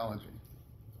without theology?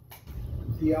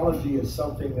 Theology is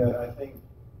something that I think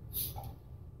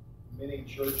many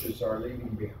churches are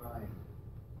leaving behind.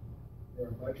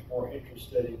 They're much more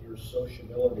interested in your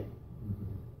sociability,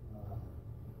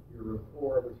 your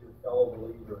rapport with your fellow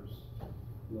believers,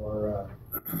 your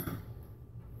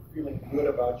feeling good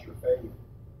about your faith,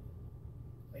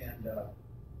 and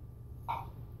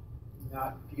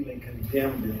not feeling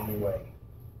condemned in any way.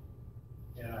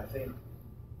 And I think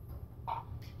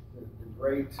the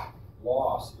great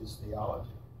loss is theology.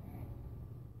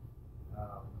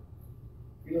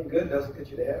 Feeling good doesn't get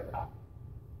you to heaven.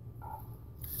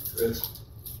 Chris?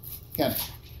 Ken?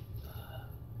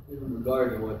 In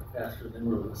regard to what Pastor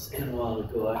Nimmer was saying a while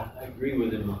ago, I agree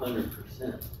with him 100%,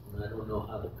 and I don't know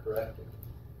how to correct it.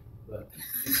 But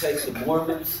you take the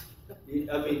Mormons,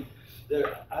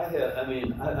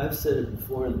 I've said it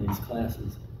before in these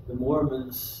classes, the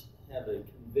Mormons have a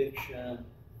conviction,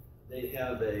 they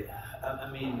have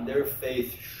their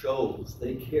faith shows,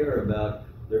 they care about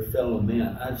their fellow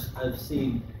man. I've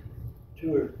seen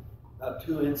two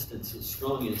instances,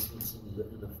 strong instances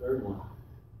in the third one,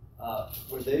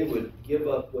 where they would give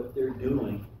up what they're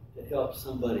doing to help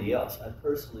somebody else. I've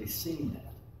personally seen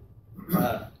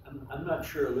that. I'm not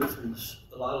sure a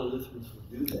lot of Lutherans would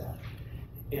do that.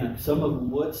 And some of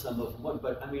them would, some of them wouldn't.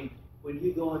 But when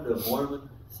you go into a Mormon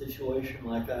situation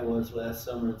like I was last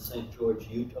summer in St. George,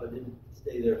 Utah, I didn't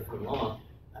stay there for long.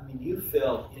 You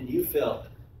felt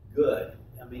good.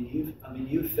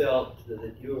 You felt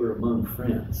that you were among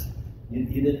friends. You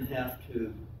didn't have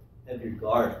to have your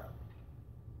guard up.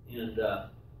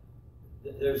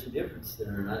 And there's a difference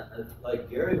there. And like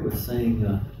Gary was saying,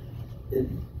 it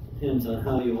depends on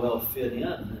how you well fit in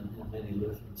many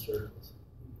Lutheran circles.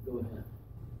 Go ahead.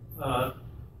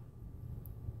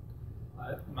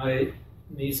 My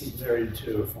niece is married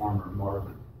to a former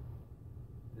Mormon.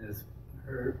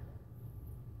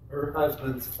 Her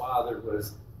husband's father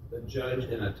was a judge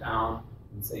in a town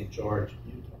in St. George,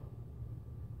 Utah.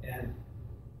 And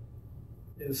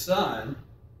his son,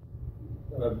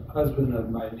 the husband of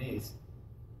my niece,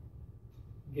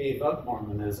 gave up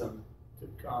Mormonism to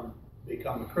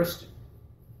become a Christian.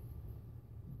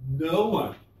 No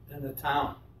one in the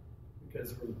town,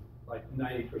 because we're like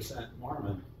 90%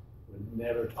 Mormon, would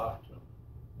never talk to him.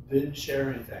 Didn't share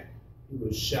anything. He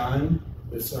was shunned.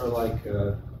 It was sort of like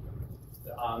the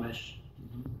Amish,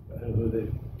 who they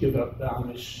give up the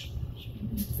Amish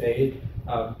faith.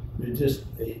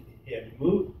 He had to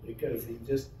move because he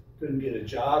just couldn't get a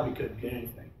job. He couldn't get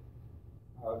anything.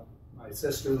 My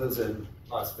sister lives in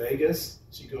Las Vegas.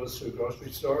 She goes to a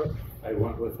grocery store. I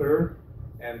went with her,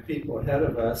 and people ahead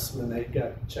of us, when they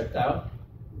got checked out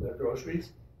their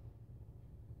groceries,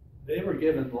 they were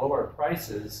given lower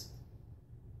prices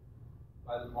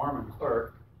by the Mormon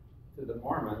clerk to the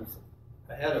Mormons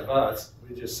ahead of us.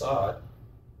 We just saw it.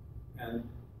 And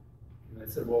I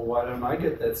said, well, why don't I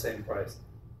get that same price?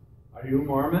 Are you a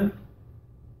Mormon?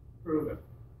 Prove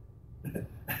it.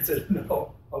 I said,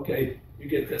 no. Okay, you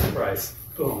get this price.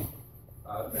 Boom.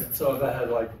 And so that had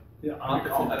like the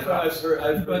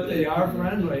opposite. But they are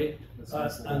friendly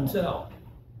until.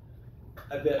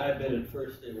 I bet at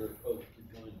first they were approached to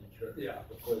join the Yeah,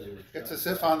 before they were. It's as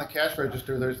if on the cash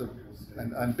register there's a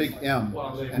big M,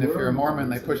 Well, they and if you're a were Mormon,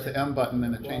 they push Mormons, the M button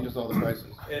and it changes all the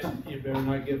prices. And you better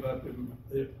not give up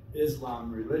the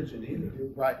Islam religion either.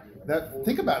 Right.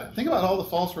 Think about it. Think about all the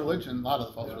false religion, a lot of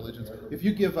the false religions. If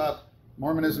you give up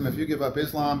Mormonism, if you give up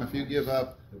Islam, if you give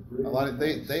up a lot of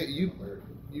they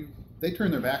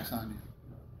turn their backs on you.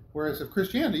 Whereas if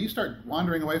Christianity, you start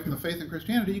wandering away from the faith in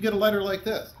Christianity, you get a letter like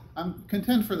this. I'm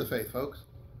contend for the faith, folks.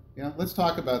 Let's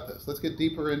talk about this. Let's get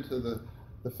deeper into the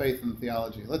faith and the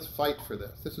theology. Let's fight for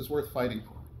this. This is worth fighting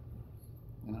for.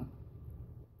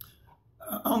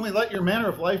 Only let your manner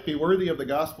of life be worthy of the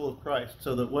gospel of Christ,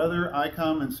 so that whether I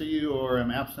come and see you or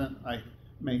am absent, I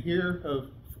may hear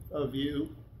of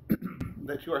you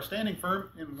that you are standing firm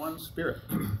in one spirit,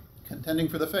 contending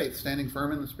for the faith, standing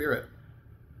firm in the spirit,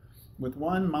 with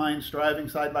one mind striving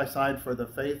side by side for the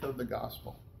faith of the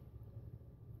gospel.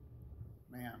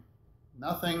 Man,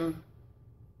 nothing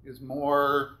is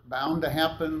more bound to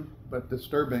happen but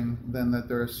disturbing than that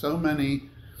there are so many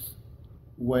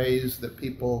ways that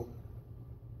people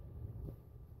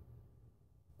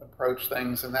approach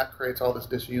things, and that creates all this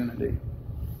disunity.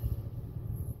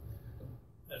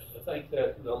 I think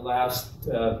that the last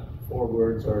 4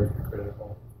 words are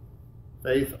critical.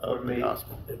 Faith of the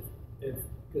gospel.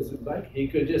 Because he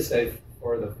could just say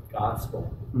for the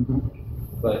gospel,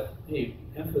 but he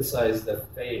emphasized the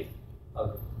faith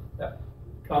that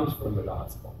comes from the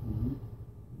gospel.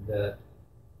 That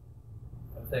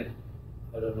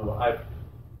I don't know,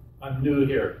 I'm new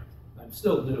here. I'm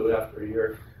still new after a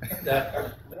year.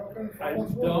 That I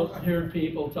don't hear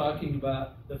people talking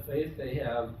about the faith they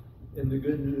have in the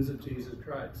good news of Jesus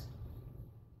Christ.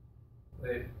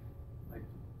 Like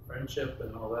friendship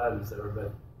and all that is there,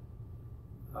 but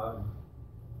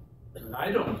and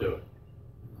I don't do it.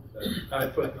 But I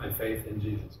put my faith in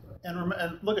Jesus Christ.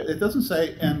 And look, it doesn't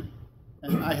say, and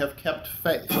I have kept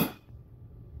faith.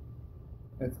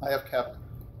 I have kept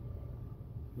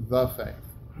the faith.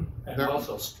 And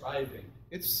also striving.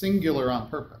 It's singular on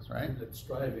purpose, right? It's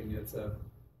striving. It's a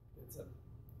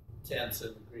tense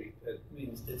in Greek. It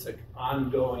means it's an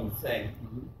ongoing thing.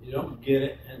 You don't get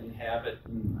it and have it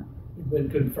and you've been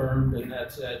confirmed and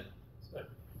that's it. So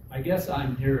I guess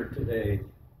I'm here today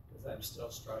because I'm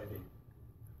still striving.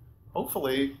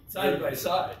 Hopefully, side by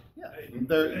side. Yeah,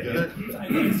 side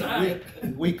by side.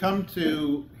 We come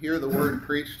to hear the word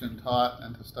preached and taught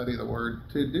and to study the word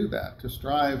to do that, to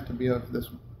strive to be of this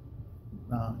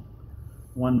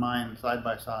one mind side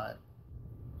by side.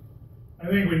 I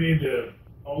think we need to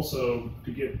also,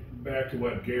 to get back to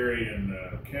what Gary and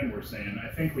Ken were saying,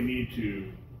 I think we need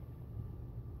to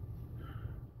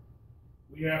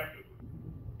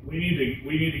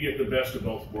get the best of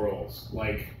both worlds.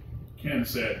 Like Ken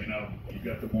said, you've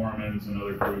got the Mormons and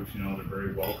other groups, they're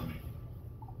very welcoming.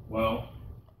 Well,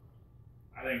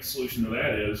 I think the solution to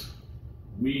that is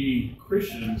we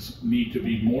Christians need to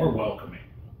be more welcoming.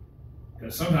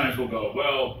 Because sometimes we'll go,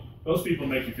 well, those people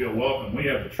make you feel welcome. We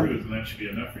have the truth, and that should be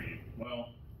enough for you. Well,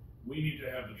 we need to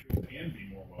have the truth and be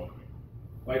more welcoming.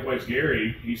 Likewise,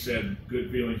 Gary, he said, good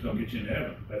feelings don't get you into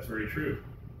heaven. That's very true.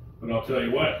 But I'll tell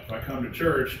you what, if I come to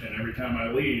church and every time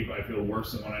I leave, I feel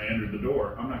worse than when I entered the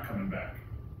door, I'm not coming back.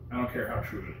 I don't care how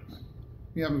true it is.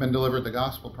 You haven't been delivered the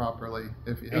gospel properly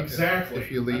if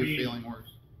you leave feeling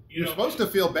worse. You're supposed to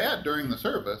feel bad during the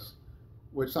service,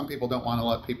 which some people don't want to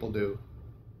let people do.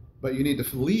 But you need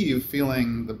to leave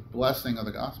feeling the blessing of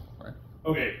the gospel, right?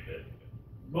 Okay.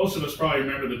 Most of us probably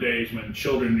remember the days when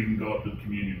children didn't go up to the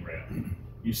communion rail.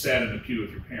 You sat in the pew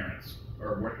with your parents.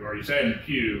 Or you sat in the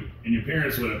pew and your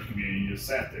parents went up to communion, you just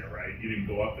sat there, right? You didn't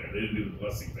go up there. They didn't do the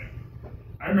blessing thing.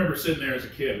 I remember sitting there as a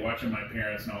kid watching my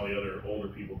parents and all the other older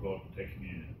people go up and take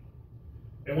communion.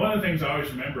 And one of the things I always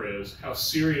remember is how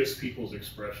serious people's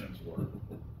expressions were.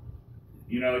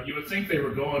 You would think they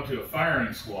were going to a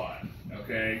firing squad,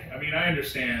 okay? I mean, I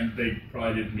understand they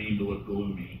probably didn't mean to look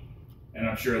gloomy. And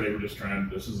I'm sure they were just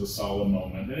this is a solemn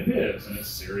moment, and it is, and it's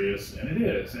serious, and it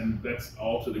is, and that's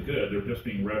all to the good. They're just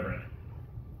being reverent.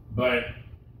 But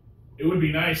it would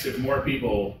be nice if more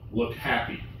people looked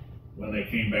happy when they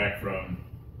came back from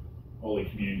Holy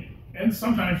Communion. And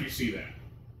sometimes you see that.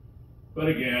 But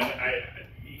again,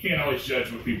 you can't always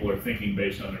judge what people are thinking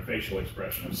based on their facial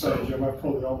expressions. Sorry, Jim, I've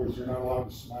told the elders you're not allowed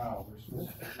to smile.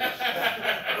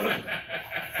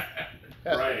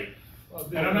 Right.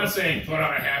 And I'm not saying put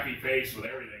on a happy face with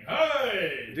everything.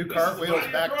 Hey! Do cartwheels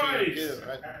back to your kid,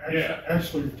 right?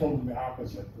 Actually, you've told them the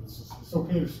opposite. It's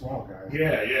okay to smile, guys.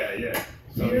 Yeah.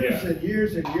 So, and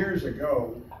years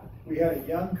ago, we had a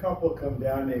young couple come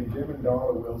down named Jim and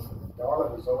Darla Wilson. And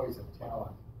Darla was always a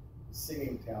talent,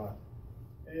 singing talent.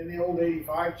 And in the old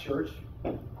 85 church,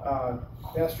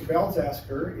 Pastor Bells asked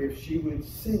her if she would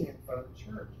sing in front of the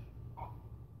church.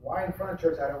 Why in front of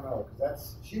church, I don't know,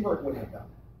 because she wouldn't have done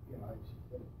that. You know,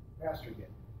 the pastor did.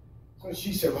 So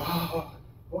she said, oh,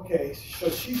 okay. So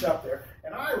she's up there,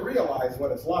 and I realize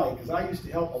what it's like, because I used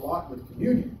to help a lot with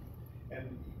communion.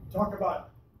 And talk about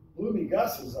gloomy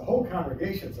gusses, the whole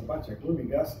congregation's a bunch of gloomy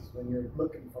gusses when you're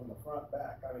looking from the front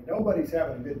back. I mean, nobody's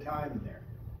having a good time in there.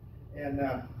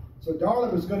 And so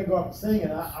Darla was going to go up and sing,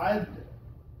 and I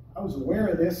was aware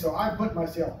of this, so I put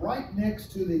myself right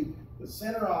next to the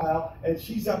center aisle, and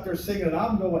she's up there singing, and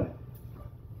I'm going,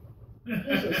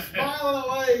 just smiling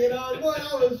away, you know. Boy,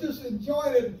 I was just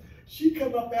enjoying it. She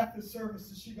come up after the service,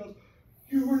 and she goes,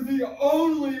 you were the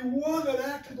only one that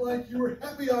acted like you were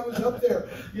happy I was up there,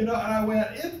 you know. And I went,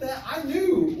 I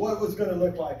knew what it was going to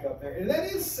look like up there, and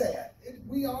that is sad.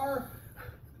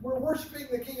 We're worshiping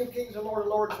the King of Kings and Lord of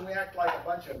Lords, and we act like a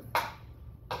bunch of.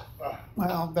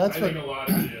 Well, that's I think a lot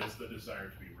of it is the desire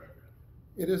to be reverent.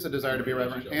 It is a desire to be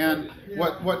reverent, and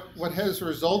what has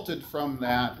resulted from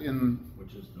that in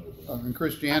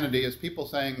Christianity is people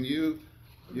saying you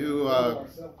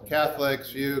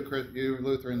Catholics, you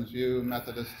Lutherans, you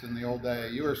Methodists in the old day,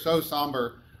 you are so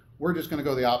somber. We're just going to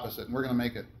go the opposite, and we're going to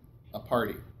make it a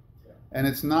party. And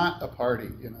it's not a party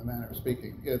in a manner of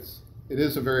speaking. It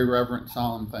is a very reverent,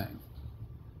 solemn thing,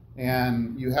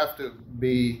 and you have to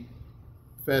be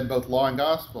fed both law and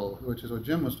gospel, which is what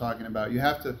Jim was talking about. You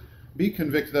have to be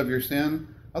convicted of your sin.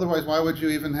 Otherwise, why would you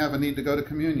even have a need to go to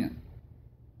communion?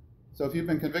 So if you've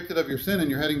been convicted of your sin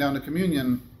and you're heading down to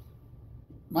communion,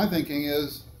 my thinking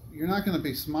is you're not going to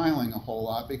be smiling a whole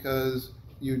lot because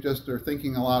you just are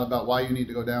thinking a lot about why you need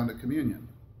to go down to communion.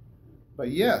 But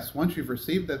yes, once you've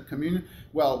received that communion,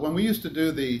 well, when we used to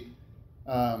do the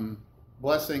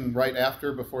blessing right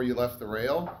after, before you left the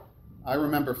rail, I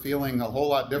remember feeling a whole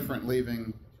lot different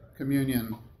leaving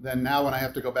communion than now when I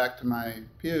have to go back to my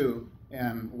pew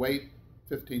and wait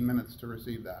 15 minutes to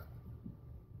receive that.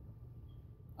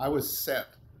 I was set.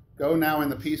 Go now in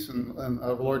the peace of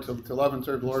the Lord to love and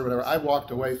serve the Lord, whatever. I walked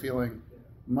away feeling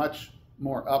much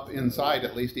more up inside,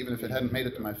 at least, even if it hadn't made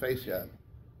it to my face yet.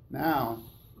 Now,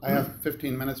 I have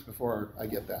 15 minutes before I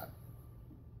get that.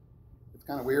 It's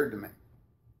kind of weird to me.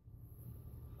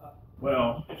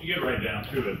 Well, if you get right down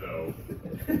to it, though.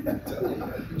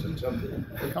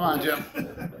 Come on, Jim.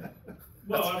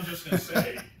 Well, I'm just going to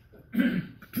say,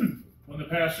 when the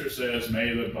pastor says,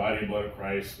 may the body and blood of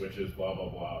Christ, which is blah, blah,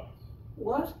 blah.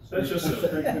 What? That's just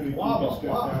a... Blah,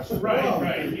 blah.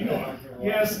 Right. You know,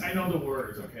 yes, I know the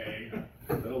words, okay?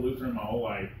 I've been a Lutheran my whole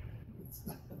life.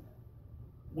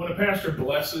 When a pastor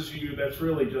blesses you, that's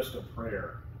really just a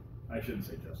prayer. I shouldn't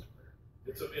say just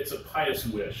a prayer. It's a pious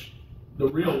wish. The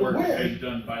real work is being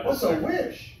done by the What's a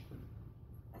wish?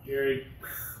 Gary,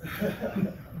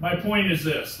 my point is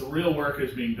this. The real work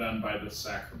is being done by the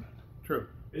sacrament. True.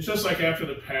 It's just like after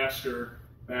the pastor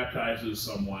baptizes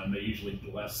someone, they usually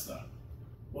bless them.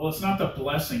 Well, it's not the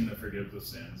blessing that forgives the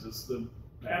sins. It's the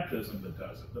baptism that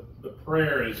does it. The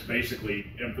prayer is basically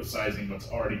emphasizing what's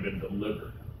already been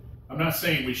delivered. I'm not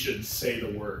saying we shouldn't say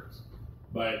the words,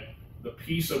 but the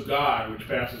peace of God, which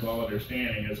passes all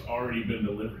understanding, has already been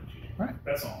delivered to you. Right.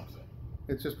 That's all I'm saying.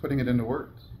 It's just putting it into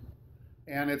words.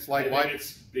 And it's like, I think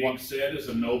it's being said is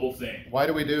a noble thing. Why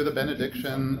do we do the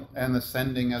benediction and the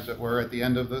sending, as it were, at the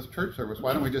end of this church service?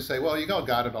 Why don't we just say, well, you all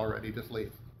got it already, just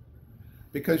leave?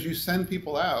 Because you send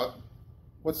people out.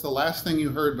 What's the last thing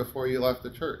you heard before you left the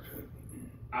church?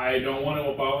 I don't want to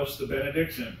abolish the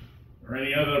benediction or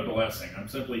any other blessing. I'm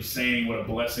simply saying what a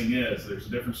blessing is. There's a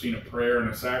difference between a prayer and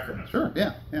a sacrament. Sure,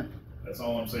 yeah. That's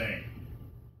all I'm saying.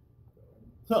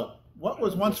 So, what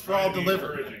was once for all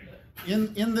delivered?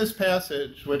 In this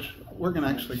passage, which we're going to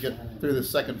actually get through the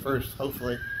second verse,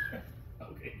 hopefully.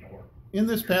 Okay, no worries. In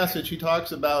this passage, he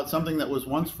talks about something that was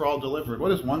once for all delivered. What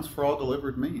does once for all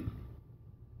delivered mean?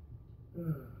 That's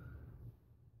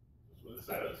what it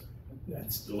says.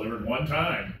 It's delivered one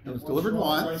time. It was delivered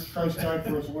once. Christ died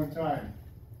for us one time.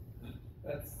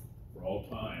 That's For all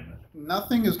time.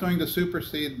 Nothing is going to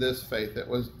supersede this faith. It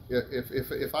was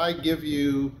if I give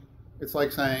you, it's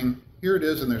like saying, here it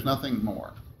is and there's nothing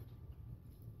more.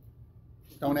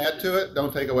 Don't add to it,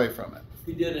 don't take away from it.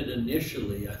 He did it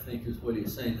initially, I think is what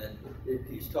he's saying, that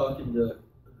he's talking to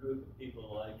a group of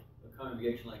people like a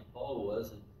congregation like Paul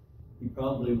was, and he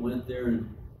probably went there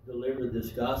and delivered this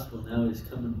gospel. Now he's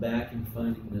coming back and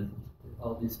finding that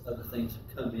all these other things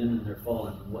have come in and they're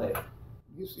falling away.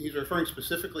 He's referring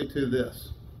specifically to this,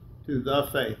 to the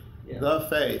faith. Yeah. The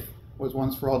faith was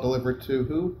once for all delivered to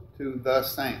who? To the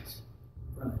saints,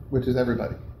 Right. which is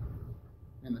everybody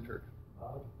in the church.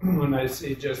 when I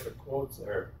see just the quotes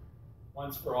there,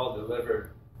 once for all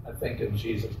delivered, I think of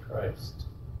Jesus Christ.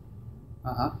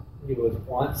 Uh-huh. He was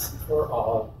once for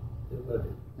all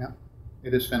delivered. Yeah.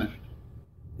 It is finished.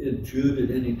 Did Jude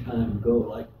at any time go,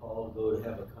 like Paul, go to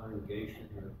have a congregation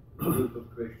or a group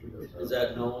of Christians? Is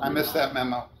that known? I missed that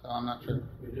memo, so I'm not sure.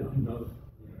 We don't know.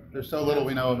 There's so little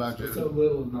we know about There's Jude. so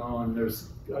little known. There's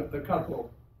a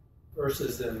couple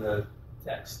verses in the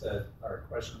text that are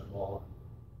questionable.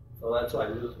 So that's why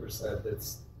Luther said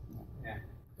it's, yeah.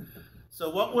 So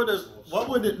what would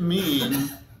it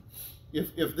mean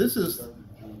if this is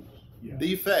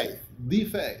the faith,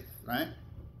 right?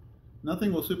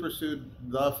 Nothing will supersede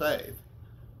the faith.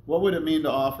 What would it mean to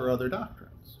offer other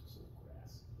doctrines?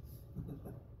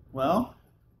 Well,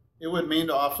 it would mean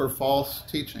to offer false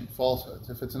teaching, falsehoods.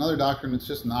 If it's another doctrine, it's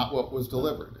just not what was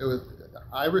delivered.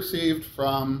 I received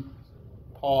from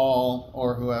Paul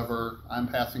or whoever, I'm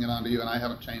passing it on to you, and I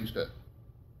haven't changed it.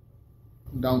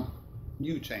 Don't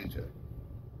you change it.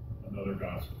 Another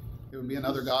gospel. It would be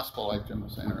another gospel, like Jim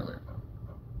was saying earlier.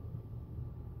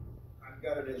 I've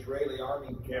got an Israeli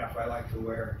army cap I like to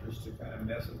wear just to kind of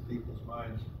mess with people's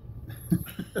minds.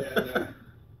 And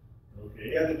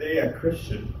the other day, a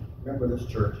Christian, remember this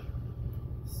church,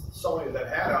 saw me with that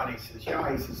hat on. He says,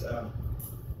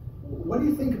 what do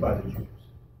you think about the Jews?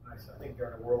 And I said, I think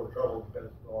they're in a world of trouble because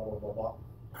of blah, blah, blah, blah.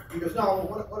 He goes, no,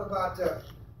 what about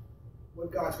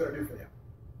what God's going to do for them?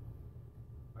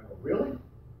 I go, really?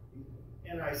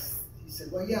 And he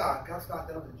said, well, yeah, God's not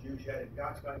done with the Jews yet, and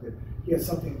God's going to, he has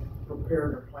something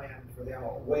prepared or planned for them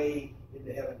a way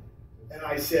into heaven. And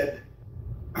I said,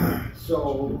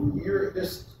 so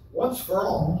this once for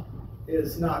all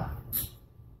is not,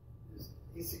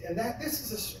 and that this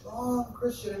is a strong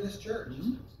Christian in this church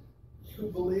who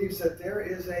believes that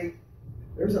there's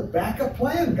a backup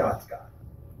plan God's got.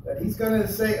 That he's going to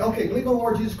say, okay, believe on the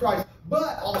Lord Jesus Christ,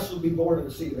 but also be born of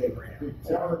the seed of Abraham.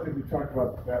 See, I don't think we talked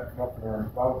about that enough in our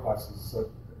Bible classes,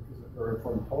 or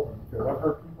from the pulpit, because I've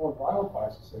heard people in Bible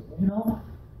classes say, well,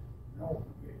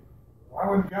 why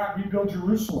wouldn't God rebuild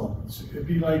Jerusalem? It'd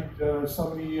be like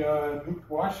somebody nuked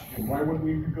Washington. Why wouldn't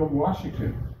we rebuild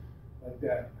Washington like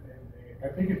that? And I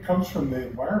think it comes from the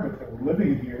environment that we're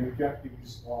living in here. We've got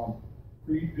these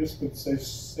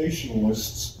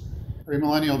pre-dispensationalists.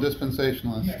 Premillennial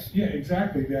dispensationalists. Yes, yeah,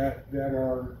 exactly. That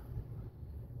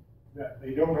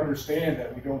they don't understand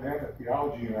that we don't have that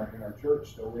theology in our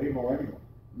church. So we're amillennial.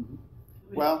 Mm-hmm.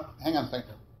 Well, hang on a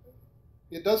second.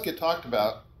 It does get talked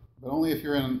about, but only if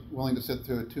you're willing to sit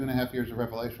through 2.5 years of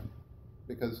Revelation,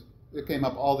 because it came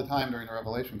up all the time during the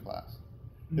Revelation class.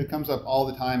 It comes up all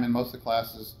the time in most of the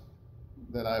classes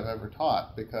that I've ever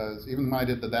taught, because even when I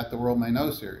did the That the World May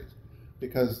Know series,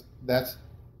 because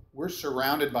we're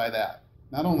surrounded by that,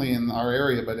 not only in our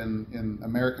area, but in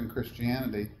American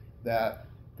Christianity, that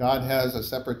God has a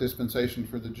separate dispensation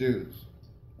for the Jews.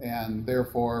 And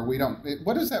therefore,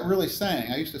 what is that really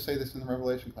saying? I used to say this in the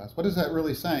Revelation class. What is that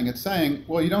really saying? It's saying,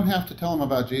 well, you don't have to tell them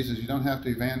about Jesus. You don't have to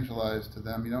evangelize to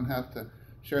them. You don't have to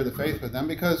share the faith with them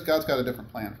because God's got a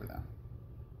different plan for them.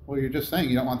 Well, you're just saying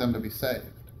you don't want them to be saved.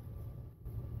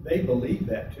 They believe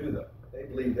that too, though. They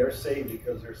believe they're saved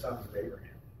because they're sons of Abraham.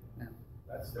 Yeah.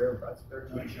 That's their Like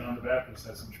teaching. John the Baptist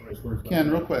had some choice words. Ken,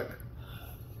 real quick.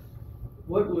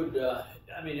 What would,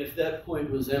 if that point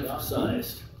was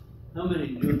emphasized, how many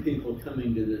new people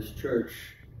coming to this church,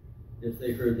 if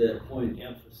they heard that point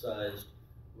emphasized,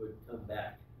 would come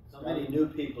back? How many new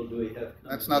people do we have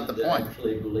That's not the that point.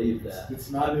 actually believe that?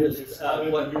 It's not in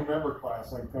the new member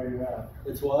class, I can tell you that.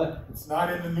 It's what? It's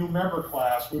not in the new member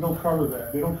class. We don't cover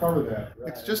that. They don't cover that.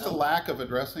 It's just a lack of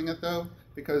addressing it, though,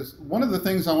 because one of the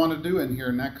things I want to do in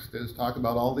here next is talk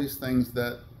about all these things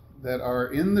that are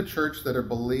in the church that are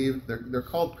believed. They're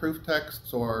called proof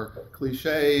texts or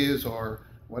cliches or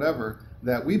whatever,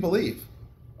 that we believe,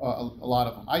 a lot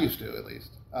of them. I used to, at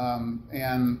least.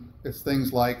 And it's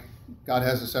things like God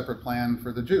has a separate plan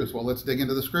for the Jews. Well, let's dig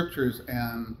into the scriptures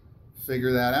and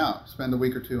figure that out. Spend a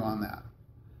week or two on that.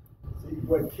 See,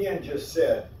 what Ken just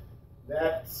said,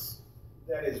 that's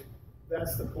the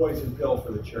poison pill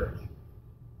for the church.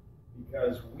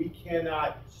 Because we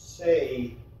cannot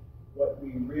say what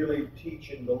we really teach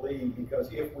and believe, because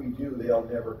if we do, they'll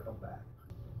never come back.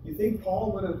 You think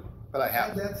Paul would have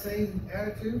had that same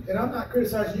attitude? And I'm not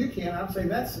criticizing you, Ken. I'm saying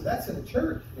that's in the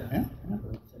church. Yeah.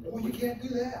 Well, you can't do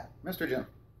that. Mr. Jim.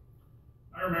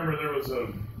 I remember there was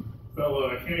a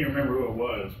fellow, I can't even remember who it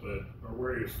was, or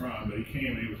where he was from, but he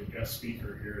came and he was a guest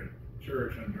speaker here at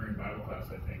church and during Bible class,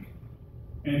 I think.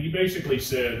 And he basically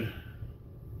said,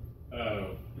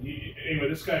 anyway,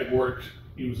 this guy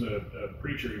he was a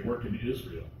preacher, he worked in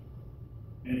Israel.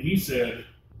 And he said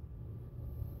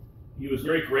he was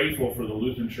very grateful for the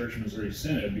Lutheran Church Missouri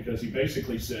Synod, because he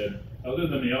basically said, other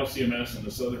than the LCMS and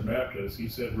the Southern Baptists, he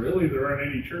said, really, there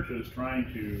aren't any churches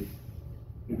trying to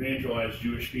evangelize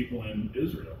Jewish people in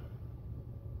Israel.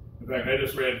 In fact, I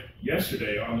just read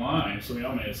yesterday online, some of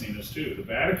y'all may have seen this too, the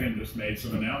Vatican just made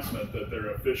some announcement that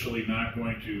they're officially not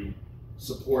going to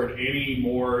support any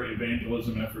more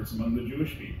evangelism efforts among the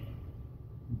Jewish people.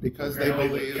 Because Apparently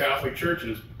they believe... the Catholic Church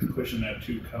is pushing that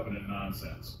two-covenant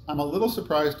nonsense. I'm a little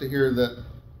surprised to hear that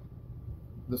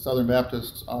the Southern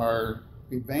Baptists are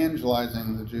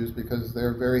evangelizing the Jews because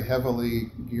they're very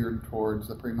heavily geared towards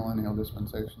the premillennial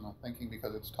dispensational thinking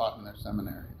because it's taught in their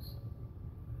seminaries.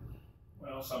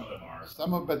 Well, some of them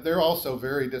are. But they're also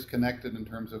very disconnected in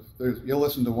terms of, you'll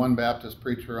listen to one Baptist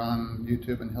preacher on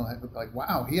YouTube and he'll have like,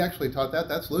 wow, he actually taught that,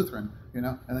 that's Lutheran, you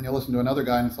know? And then you'll listen to another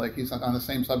guy and it's like, he's on the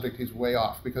same subject, he's way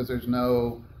off because they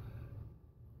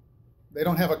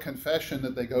don't have a confession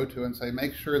that they go to and say,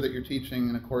 make sure that you're teaching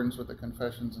in accordance with the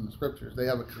confessions in the scriptures. They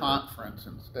have a conference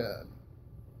instead.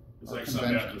 It's like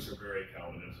some Baptists are very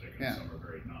Calvinistic and some are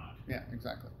very not. Yeah,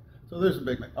 exactly. So there's a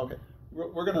big mix. Okay.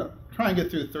 We're going to try and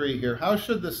get through 3 here. How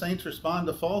should the saints respond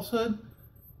to falsehood?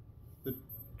 The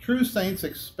true saints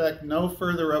expect no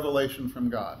further revelation from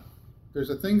God. There's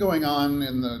a thing going on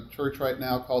in the church right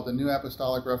now called the New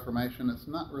Apostolic Reformation. It's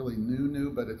not really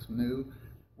new, but it's new,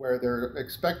 where they're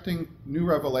expecting new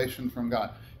revelation from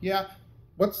God. Yeah,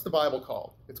 what's the Bible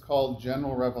called? It's called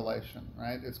general revelation,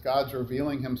 right? It's God's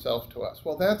revealing himself to us.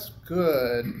 Well, that's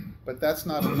good, but that's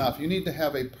not enough. You need to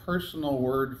have a personal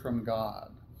word from God.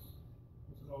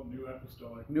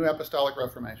 New Apostolic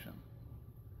Reformation.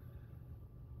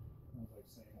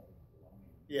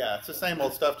 Yeah, it's the same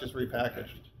old stuff, just repackaged.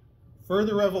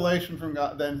 Further revelation from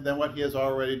God than what he has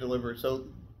already delivered. So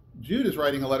Jude is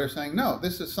writing a letter saying, no,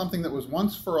 this is something that was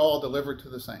once for all delivered to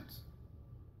the saints.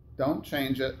 Don't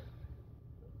change it.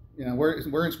 You know, where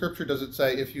in Scripture does it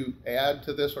say if you add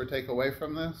to this or take away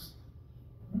from this?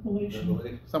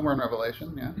 Revelation. Somewhere in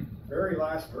Revelation, yeah. Very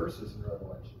last verses in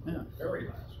Revelation. Yeah. Very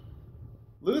last.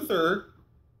 Luther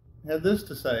had this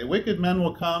to say, wicked men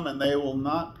will come and they will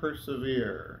not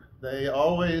persevere. They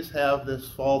always have this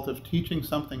fault of teaching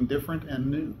something different and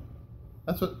new.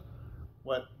 That's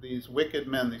what these wicked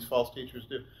men, these false teachers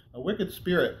do. A wicked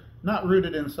spirit, not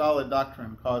rooted in solid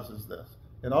doctrine, causes this.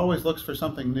 It always looks for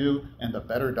something new and a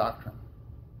better doctrine.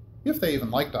 If they even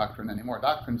like doctrine anymore,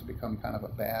 doctrine's become kind of a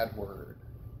bad word.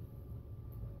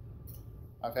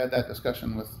 I've had that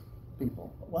discussion with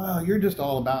people. Wow, you're just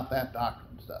all about that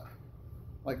doctrine stuff,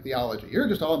 like theology. You're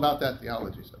just all about that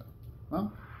theology stuff.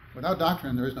 Well, without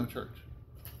doctrine, there is no church.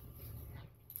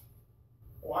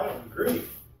 Oh, I don't agree.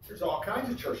 There's all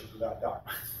kinds of churches without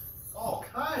doctrine. All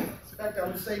kinds. In fact, I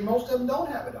would say most of them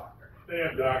don't have a doctrine. They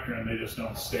have doctrine, they just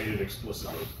don't state it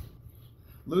explicitly.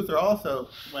 Luther also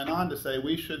went on to say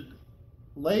we should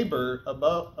labor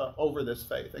over this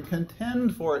faith and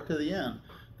contend for it to the end.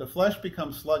 The flesh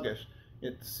becomes sluggish.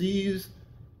 It sees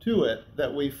to it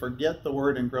that we forget the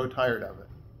word and grow tired of it.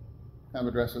 Kind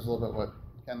of addresses a little bit what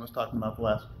Ken was talking about the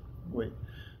last week.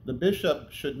 The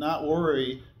bishop should not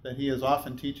worry that he is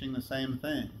often teaching the same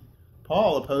thing.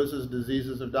 Paul opposes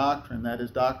diseases of doctrine. That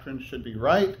is, doctrine should be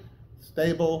right,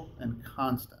 stable, and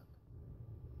constant.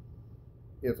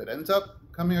 If it ends up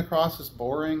coming across as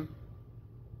boring,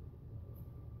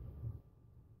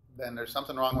 then there's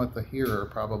something wrong with the hearer,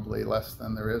 probably less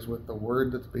than there is with the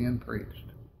word that's being preached.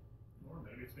 Or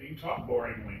maybe it's being taught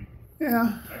boringly.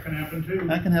 Yeah. That can happen too.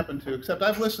 That can happen too, except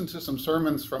I've listened to some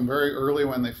sermons from very early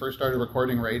when they first started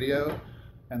recording radio,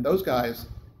 and those guys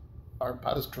are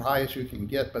about as dry as you can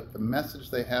get, but the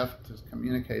message they have to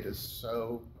communicate is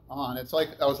so on. It's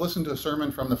like I was listening to a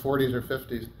sermon from the 40s or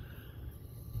 50s,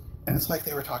 and it's like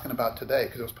they were talking about today,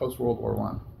 because it was post-World War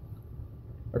I,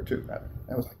 or II, rather.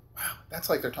 And it was like, wow, that's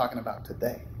like they're talking about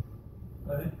today.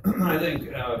 I think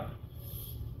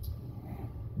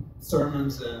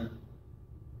sermons and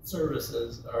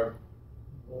services are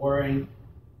boring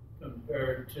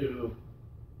compared to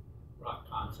rock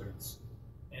concerts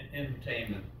and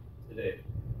entertainment today.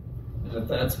 And if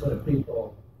that's what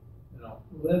people,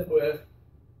 live with,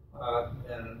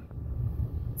 then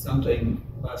something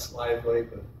less lively.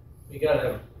 But you gotta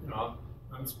have,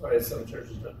 I'm surprised some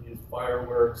churches don't use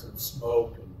fireworks and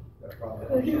smoke and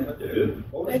They do.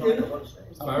 They do.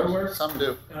 fireworks Some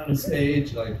do. on the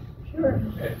stage, like. Sure.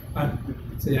 Okay. I'm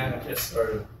just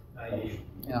sort of naive.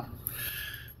 Yeah.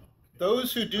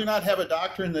 Those who do not have a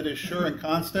doctrine that is sure and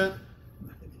constant,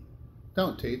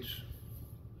 don't teach.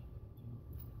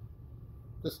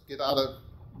 Just get out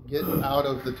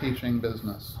of the teaching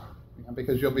business,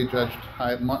 because you'll be judged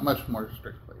much more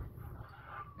strictly.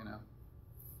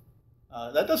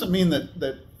 That doesn't mean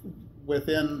that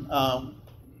within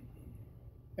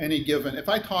any given, if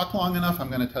I talk long enough, I'm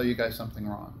going to tell you guys something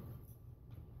wrong.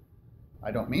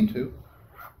 I don't mean to.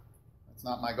 That's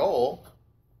not my goal.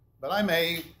 But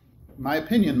my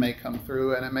opinion may come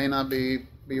through and it may not be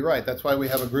right. That's why we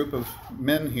have a group of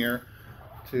men here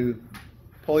to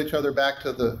pull each other back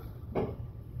to the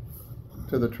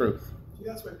truth. See,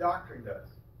 that's what doctrine does.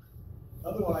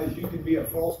 Otherwise, you can be a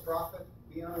false prophet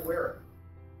and be unaware of it.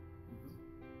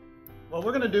 Well,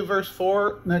 we're going to do verse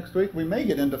 4 next week. We may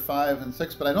get into 5 and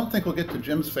 6, but I don't think we'll get to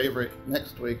Jim's favorite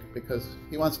next week because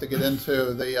he wants to get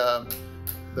into the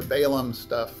Balaam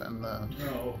stuff and the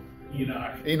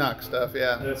Enoch stuff.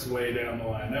 Yeah, that's way down the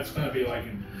line. That's going to be like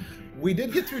we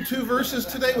did get through 2 verses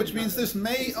today, which means this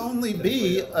may only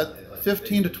be a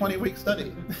 15 to 20 week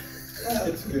study.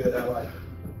 That's good. I like it.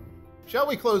 Shall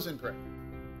we close in prayer?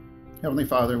 Heavenly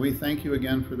Father, we thank you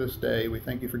again for this day. We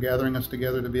thank you for gathering us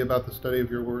together to be about the study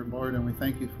of your word, Lord, and we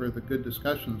thank you for the good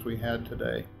discussions we had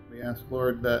today. We ask,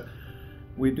 Lord, that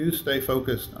we do stay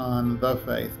focused on the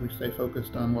faith. We stay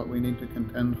focused on what we need to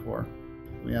contend for.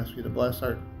 We ask you to bless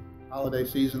our holiday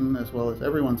season as well as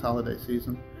everyone's holiday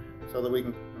season so that we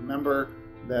can remember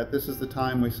that this is the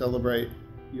time we celebrate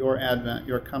your advent,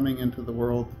 your coming into the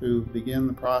world to begin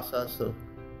the process of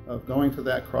going to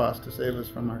that cross to save us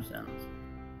from our sins.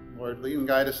 Lord, lead and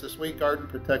guide us this week, guard and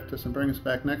protect us, and bring us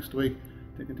back next week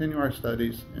to continue our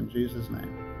studies in Jesus'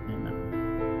 name.